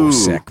so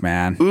sick,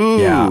 man.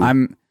 Ooh. Yeah,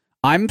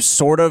 I'm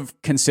sort of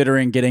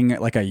considering getting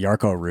like a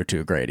Jarkko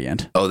Ruutu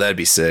gradient. Oh, that'd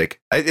be sick.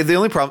 The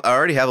only problem, I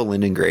already have a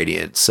Linden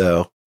gradient,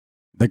 so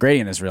the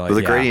gradient is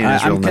really gradient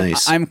is real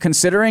nice. I'm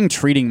considering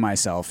treating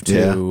myself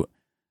to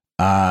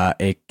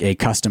a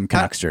custom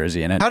Canucks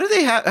jersey in it. How do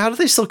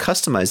they still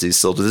customize these?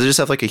 Still, do they just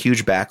have like a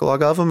huge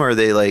backlog of them, or are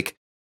they like?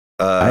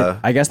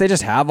 I guess they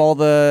just have all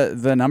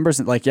the numbers.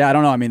 Like, yeah, I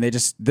don't know. I mean, they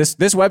just this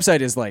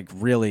website is like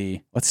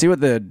really. Let's see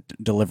what the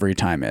delivery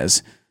time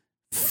is.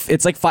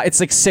 It's like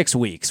 6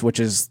 weeks, which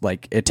is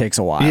like it takes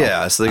a while.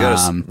 Yeah, so they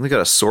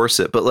gotta source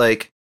it, but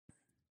like,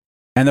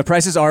 and the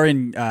prices are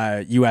in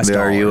US they dollars.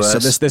 Are US.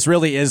 So this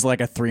really is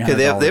like a $300. Okay,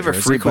 they have a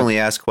frequently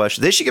asked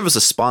question. They should give us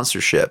a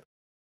sponsorship.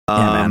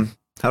 Yeah, man.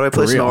 How do I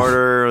place an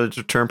order?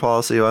 Return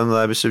policy? I'm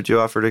glad you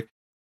offer to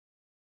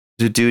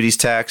do duties,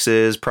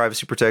 taxes,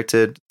 privacy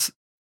protected.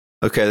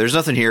 Okay, there's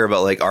nothing here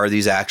about like, are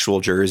these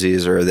actual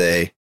jerseys or are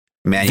they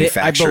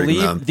manufacturing them?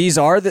 I believe these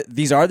are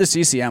the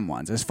CCM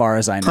ones, as far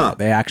as I know. Huh.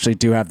 They actually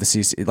do have the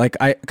CC. Like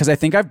because I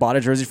think I've bought a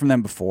jersey from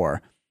them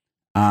before.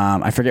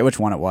 I forget which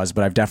one it was,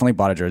 but I've definitely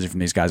bought a jersey from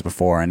these guys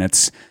before, and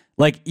it's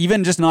like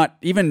even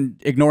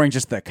ignoring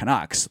just the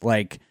Canucks,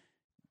 like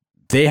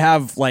they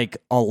have like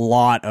a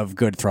lot of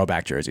good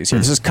throwback jerseys here.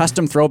 This is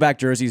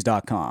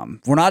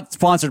customthrowbackjerseys.com. We're not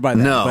sponsored by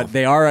them, but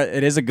they are.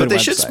 It is a good. But they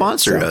website, should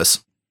sponsor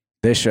us.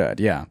 They should,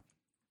 yeah.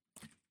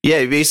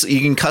 Yeah, basically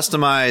you can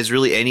customize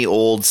really any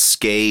old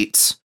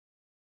skate,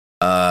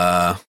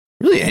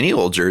 really any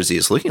old jersey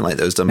is looking like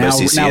those done by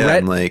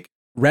CCM.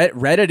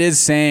 Reddit is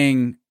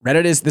saying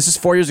this is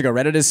 4 years ago.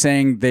 Reddit is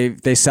saying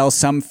they sell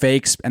some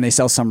fakes and they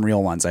sell some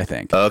real ones. I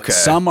think. Okay.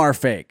 Some are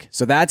fake,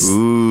 so that's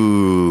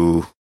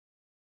gamble,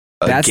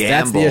 that's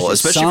the issue.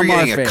 Especially some if you're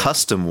getting a fake.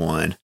 custom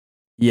one.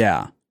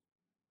 Yeah.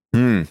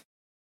 I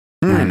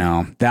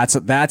know that's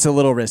a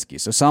little risky.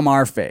 So some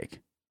are fake,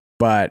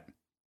 but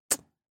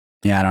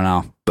yeah, I don't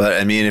know. But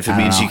I mean, if it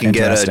means you can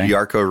get a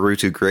Yarko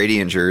Ruutu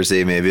Gradient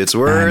jersey, maybe it's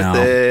worth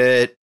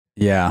it.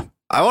 Yeah.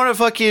 I want to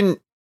fucking.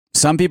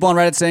 Some people on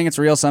Reddit saying it's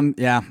real. Some,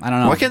 yeah, I don't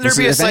know. Why can't there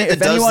be a site that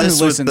does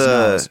this with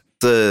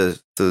the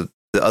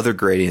other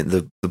gradient,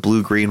 the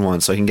blue green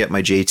one, so I can get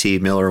my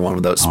JT Miller one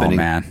without spending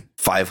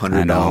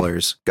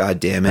 $500? God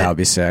damn it! That would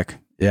be sick.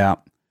 Yeah.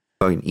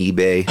 Fucking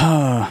eBay.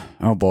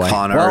 Oh boy.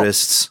 Con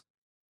artists.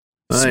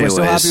 We're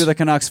still happy with the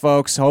Canucks,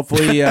 folks.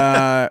 Hopefully,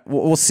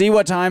 we'll see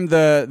what time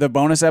the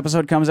bonus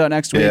episode comes out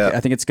next week. Yeah.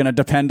 I think it's going to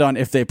depend on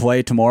if they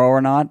play tomorrow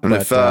or not. And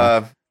if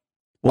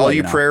all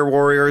you prayer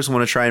warriors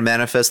want to try and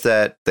manifest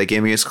that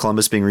game against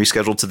Columbus being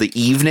rescheduled to the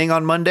evening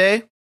on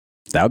Monday,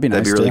 that would be nice.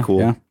 That'd be really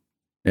cool.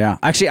 Yeah.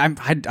 Actually,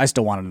 I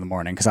still want it in the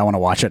morning because I want to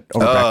watch it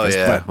over breakfast.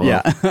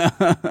 Yeah.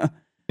 But,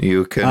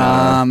 you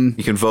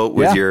can vote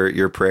with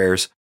your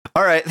prayers.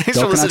 All right.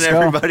 Thanks for listening,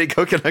 everybody.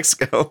 Go Canucks,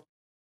 go.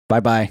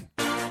 Bye-bye.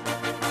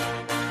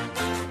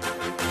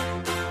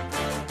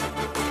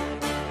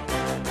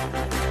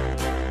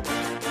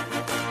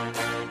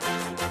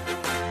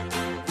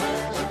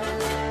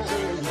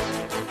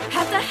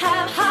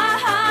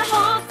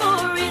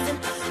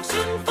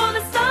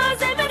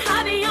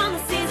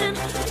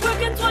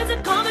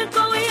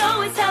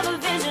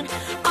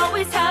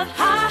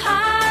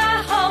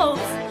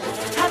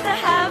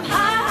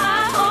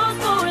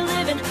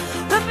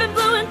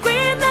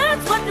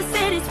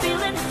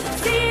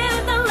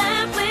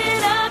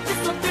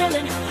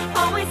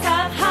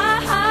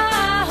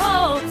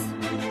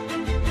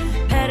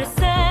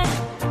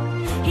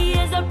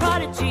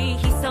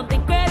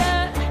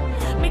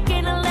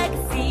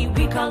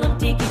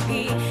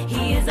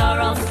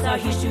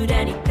 He'll shoot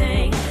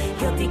anything,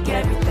 he'll take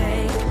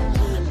everything.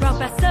 Brock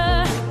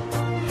Besser,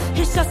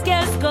 his shot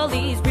scares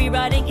goalies,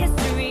 rewriting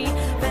history.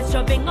 Fans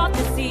jumping off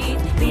the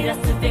seats, lead us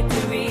to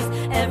victories.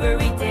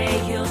 Every day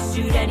he'll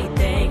shoot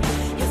anything,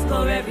 he'll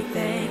score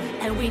everything.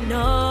 And we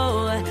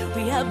know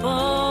we have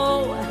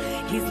Bo,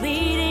 he's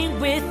leading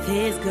with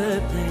his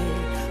good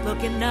play.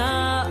 Looking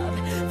up,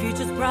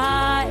 future's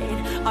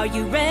bright. Are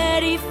you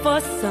ready for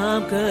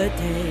some good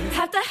days?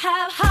 Have to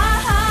have high.